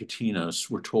and the Evergetinos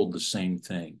were told the same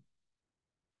thing.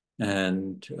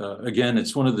 And again,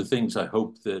 it's one of the things I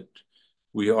hope that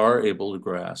we are able to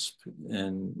grasp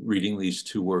in reading these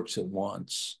two works at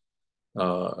once.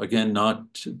 Again,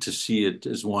 not to see it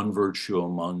as one virtue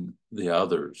among the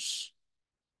others,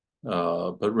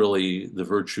 but really the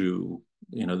virtue,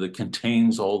 that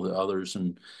contains all the others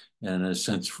and and in a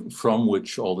sense from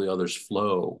which all the others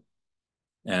flow,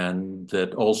 and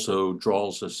that also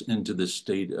draws us into this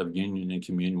state of union and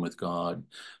communion with God,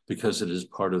 because it is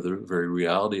part of the very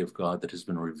reality of God that has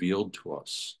been revealed to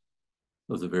us,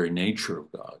 of the very nature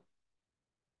of God.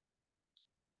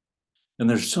 And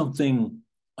there's something,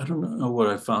 I don't know what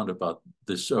I found about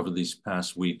this over these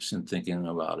past weeks in thinking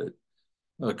about it,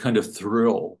 a kind of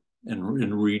thrill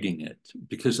in reading it,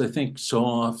 because I think so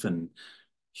often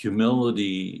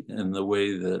humility and the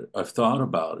way that I've thought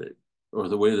about it, or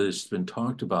the way that it's been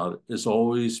talked about, has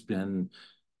always been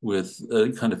with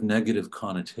a kind of negative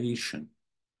connotation.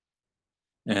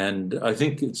 And I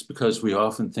think it's because we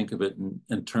often think of it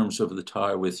in terms of the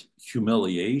tie with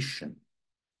humiliation,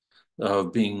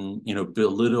 of being,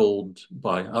 belittled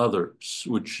by others,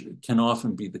 which can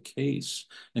often be the case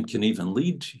and can even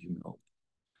lead to humility.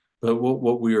 But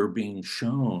what we are being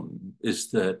shown is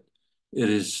that it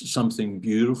is something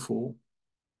beautiful,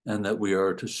 and that we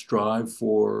are to strive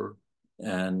for,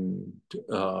 and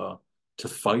to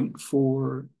fight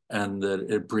for, and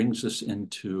that it brings us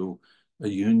into a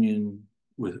union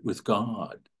with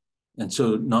God. And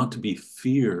so not to be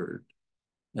feared,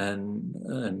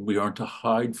 and we aren't to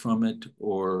hide from it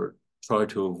or try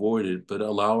to avoid it, but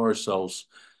allow ourselves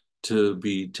to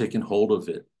be taken hold of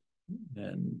it.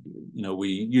 And, we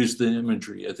use the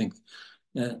imagery, I think,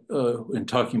 in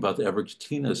talking about the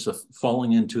Evergetinas, of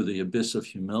falling into the abyss of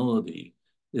humility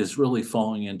is really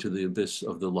falling into the abyss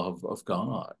of the love of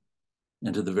God,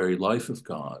 into the very life of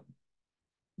God.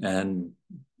 And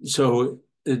so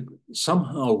it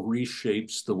somehow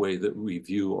reshapes the way that we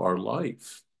view our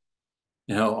life.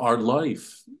 Our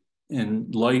life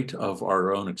in light of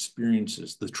our own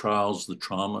experiences, the trials, the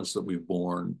traumas that we've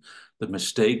borne, the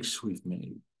mistakes we've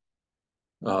made,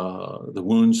 the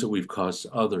wounds that we've caused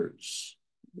others,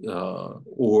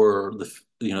 or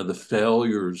the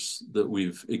failures that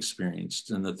we've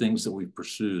experienced, and the things that we've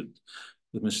pursued,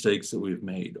 the mistakes that we've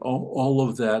made. All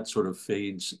of that sort of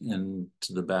fades into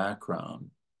the background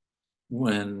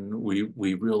when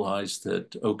we realize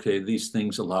that, okay, these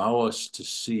things allow us to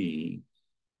see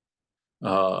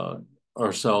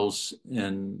ourselves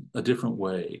in a different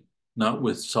way, not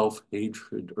with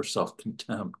self-hatred or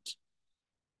self-contempt,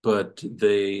 but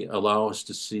they allow us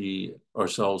to see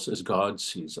ourselves as God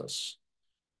sees us.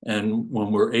 And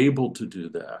when we're able to do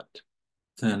that,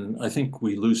 then I think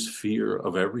we lose fear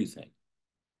of everything.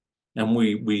 And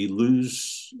we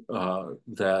lose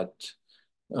that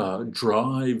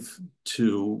drive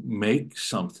to make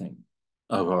something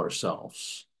of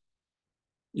ourselves.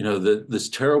 This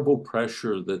terrible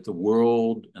pressure that the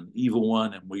world and the evil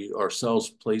one and we ourselves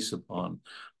place upon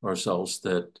ourselves,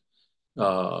 that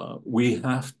we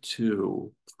have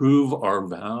to prove our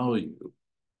value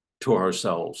to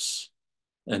ourselves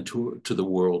and to the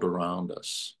world around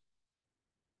us.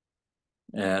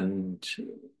 And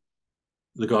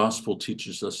the gospel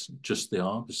teaches us just the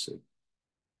opposite,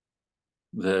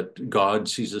 that God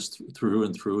sees us through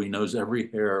and through. He knows every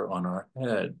hair on our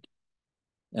head,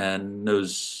 and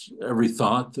knows every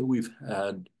thought that we've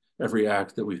had, every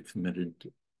act that we've committed,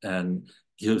 and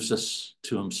gives us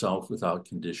to himself without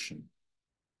condition.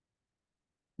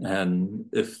 And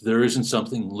if there isn't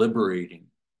something liberating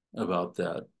about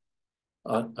that,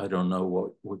 I don't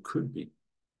know what could be.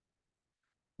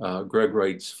 Greg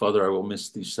writes, Father, I will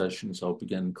miss these sessions. I'll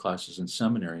begin classes in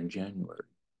seminary in January.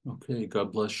 Okay,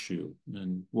 God bless you.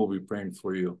 And we'll be praying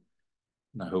for you.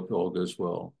 And I hope it all goes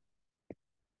well.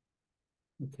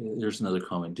 Okay, there's another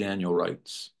comment. Daniel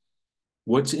writes,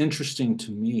 what's interesting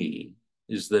to me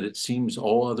is that it seems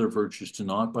all other virtues do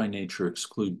not by nature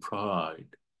exclude pride,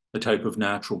 a type of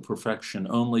natural perfection.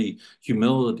 Only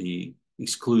humility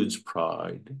excludes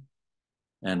pride,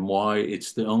 and why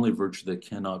it's the only virtue that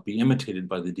cannot be imitated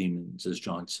by the demons, as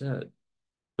John said.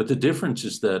 But the difference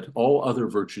is that all other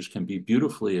virtues can be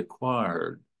beautifully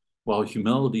acquired, while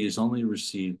humility is only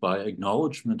received by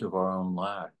acknowledgment of our own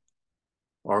lack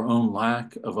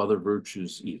of other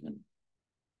virtues even.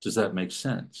 Does that make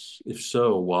sense? If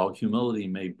so, while humility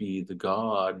may be the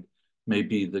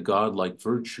godlike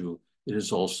virtue, it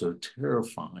is also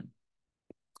terrifying.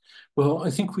 Well, I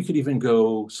think we could even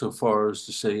go so far as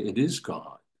to say it is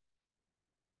God,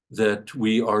 that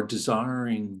we are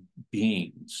desiring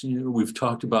beings. We've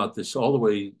talked about this all the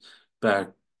way back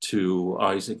to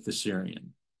Isaac the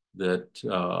Syrian,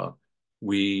 that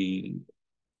we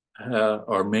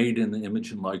are made in the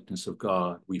image and likeness of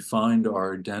God. We find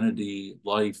our identity,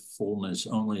 life, fullness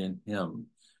only in him.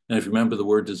 And if you remember, the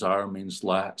word desire means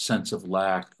sense of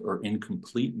lack or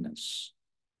incompleteness.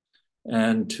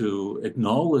 And to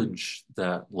acknowledge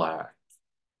that lack,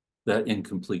 that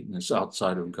incompleteness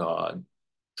outside of God,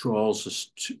 draws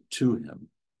us to him.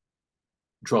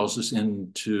 draws us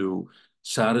in to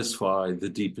satisfy the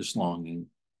deepest longing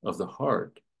of the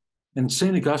heart. And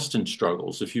St. Augustine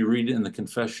struggles. If you read in the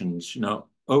Confessions,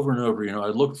 over and over, I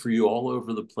looked for you all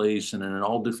over the place and in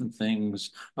all different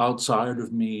things outside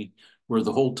of me, where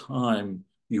the whole time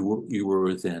you were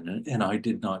within, and I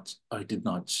did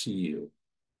not see you.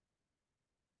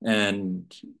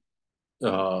 And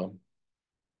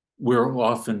we're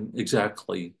often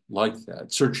exactly like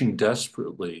that, searching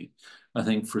desperately, I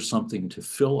think, for something to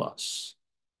fill us,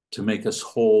 to make us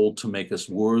whole, to make us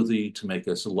worthy, to make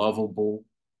us lovable,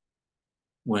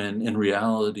 when in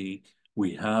reality,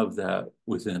 we have that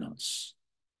within us.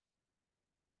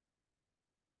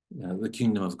 The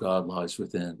kingdom of God lies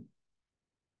within.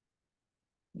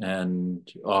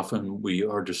 And often we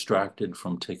are distracted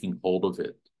from taking hold of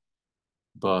it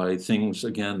by things,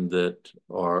 again, that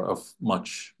are of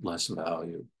much less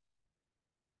value,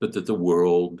 but that the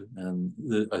world and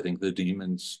I think the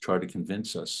demons try to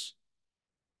convince us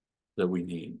that we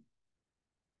need.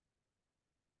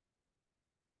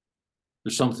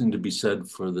 There's something to be said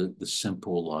for the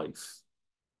simple life.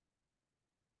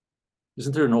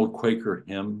 Isn't there an old Quaker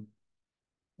hymn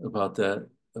about that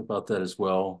as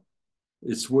well?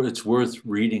 It's worth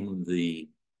reading the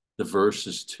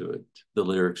verses to it, the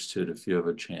lyrics to it, if you have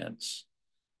a chance,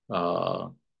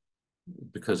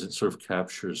 because it sort of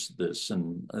captures this,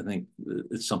 and I think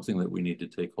it's something that we need to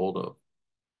take hold of.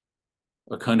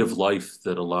 A kind of life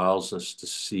that allows us to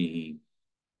see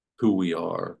who we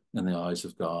are in the eyes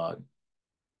of God.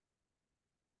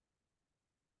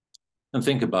 And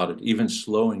think about it, even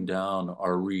slowing down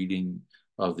our reading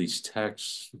of these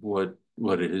texts, what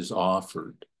it has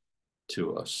offered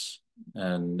to us.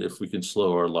 And if we can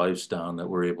slow our lives down, that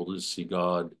we're able to see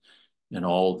God in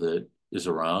all that is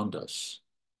around us,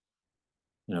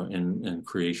 in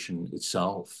creation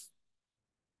itself,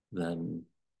 then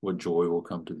what joy will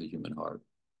come to the human heart.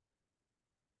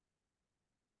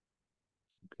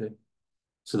 Okay,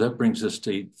 so that brings us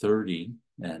to 8:30,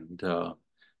 and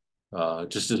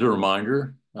just as a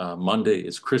reminder, Monday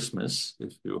is Christmas,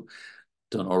 if you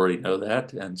don't already know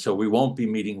that. And so we won't be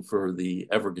meeting for the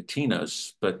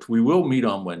Evergetinos, but we will meet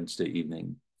on Wednesday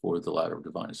evening for the Ladder of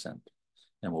Divine Ascent.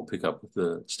 And we'll pick up with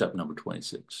the step number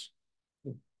 26.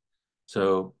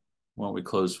 So why don't we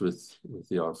close with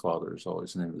the Our Father, as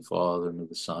always, in the name of the Father, and of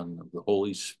the Son, and of the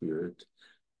Holy Spirit.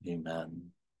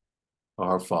 Amen.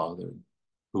 Our Father,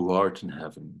 who art in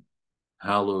heaven,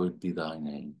 hallowed be thy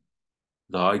name.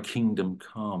 Thy kingdom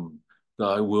come,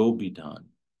 thy will be done,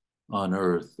 on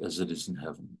earth as it is in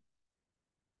heaven.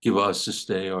 Give us this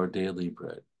day our daily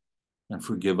bread, and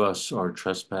forgive us our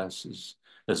trespasses,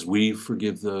 as we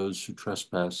forgive those who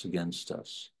trespass against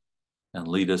us. And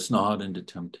lead us not into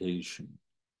temptation,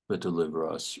 but deliver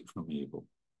us from evil.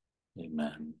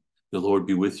 Amen. The Lord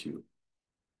be with you.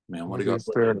 May Almighty God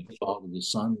bless you, the Father, the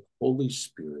Son, the Holy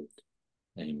Spirit.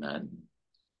 Amen.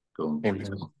 Go in peace.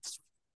 Amen.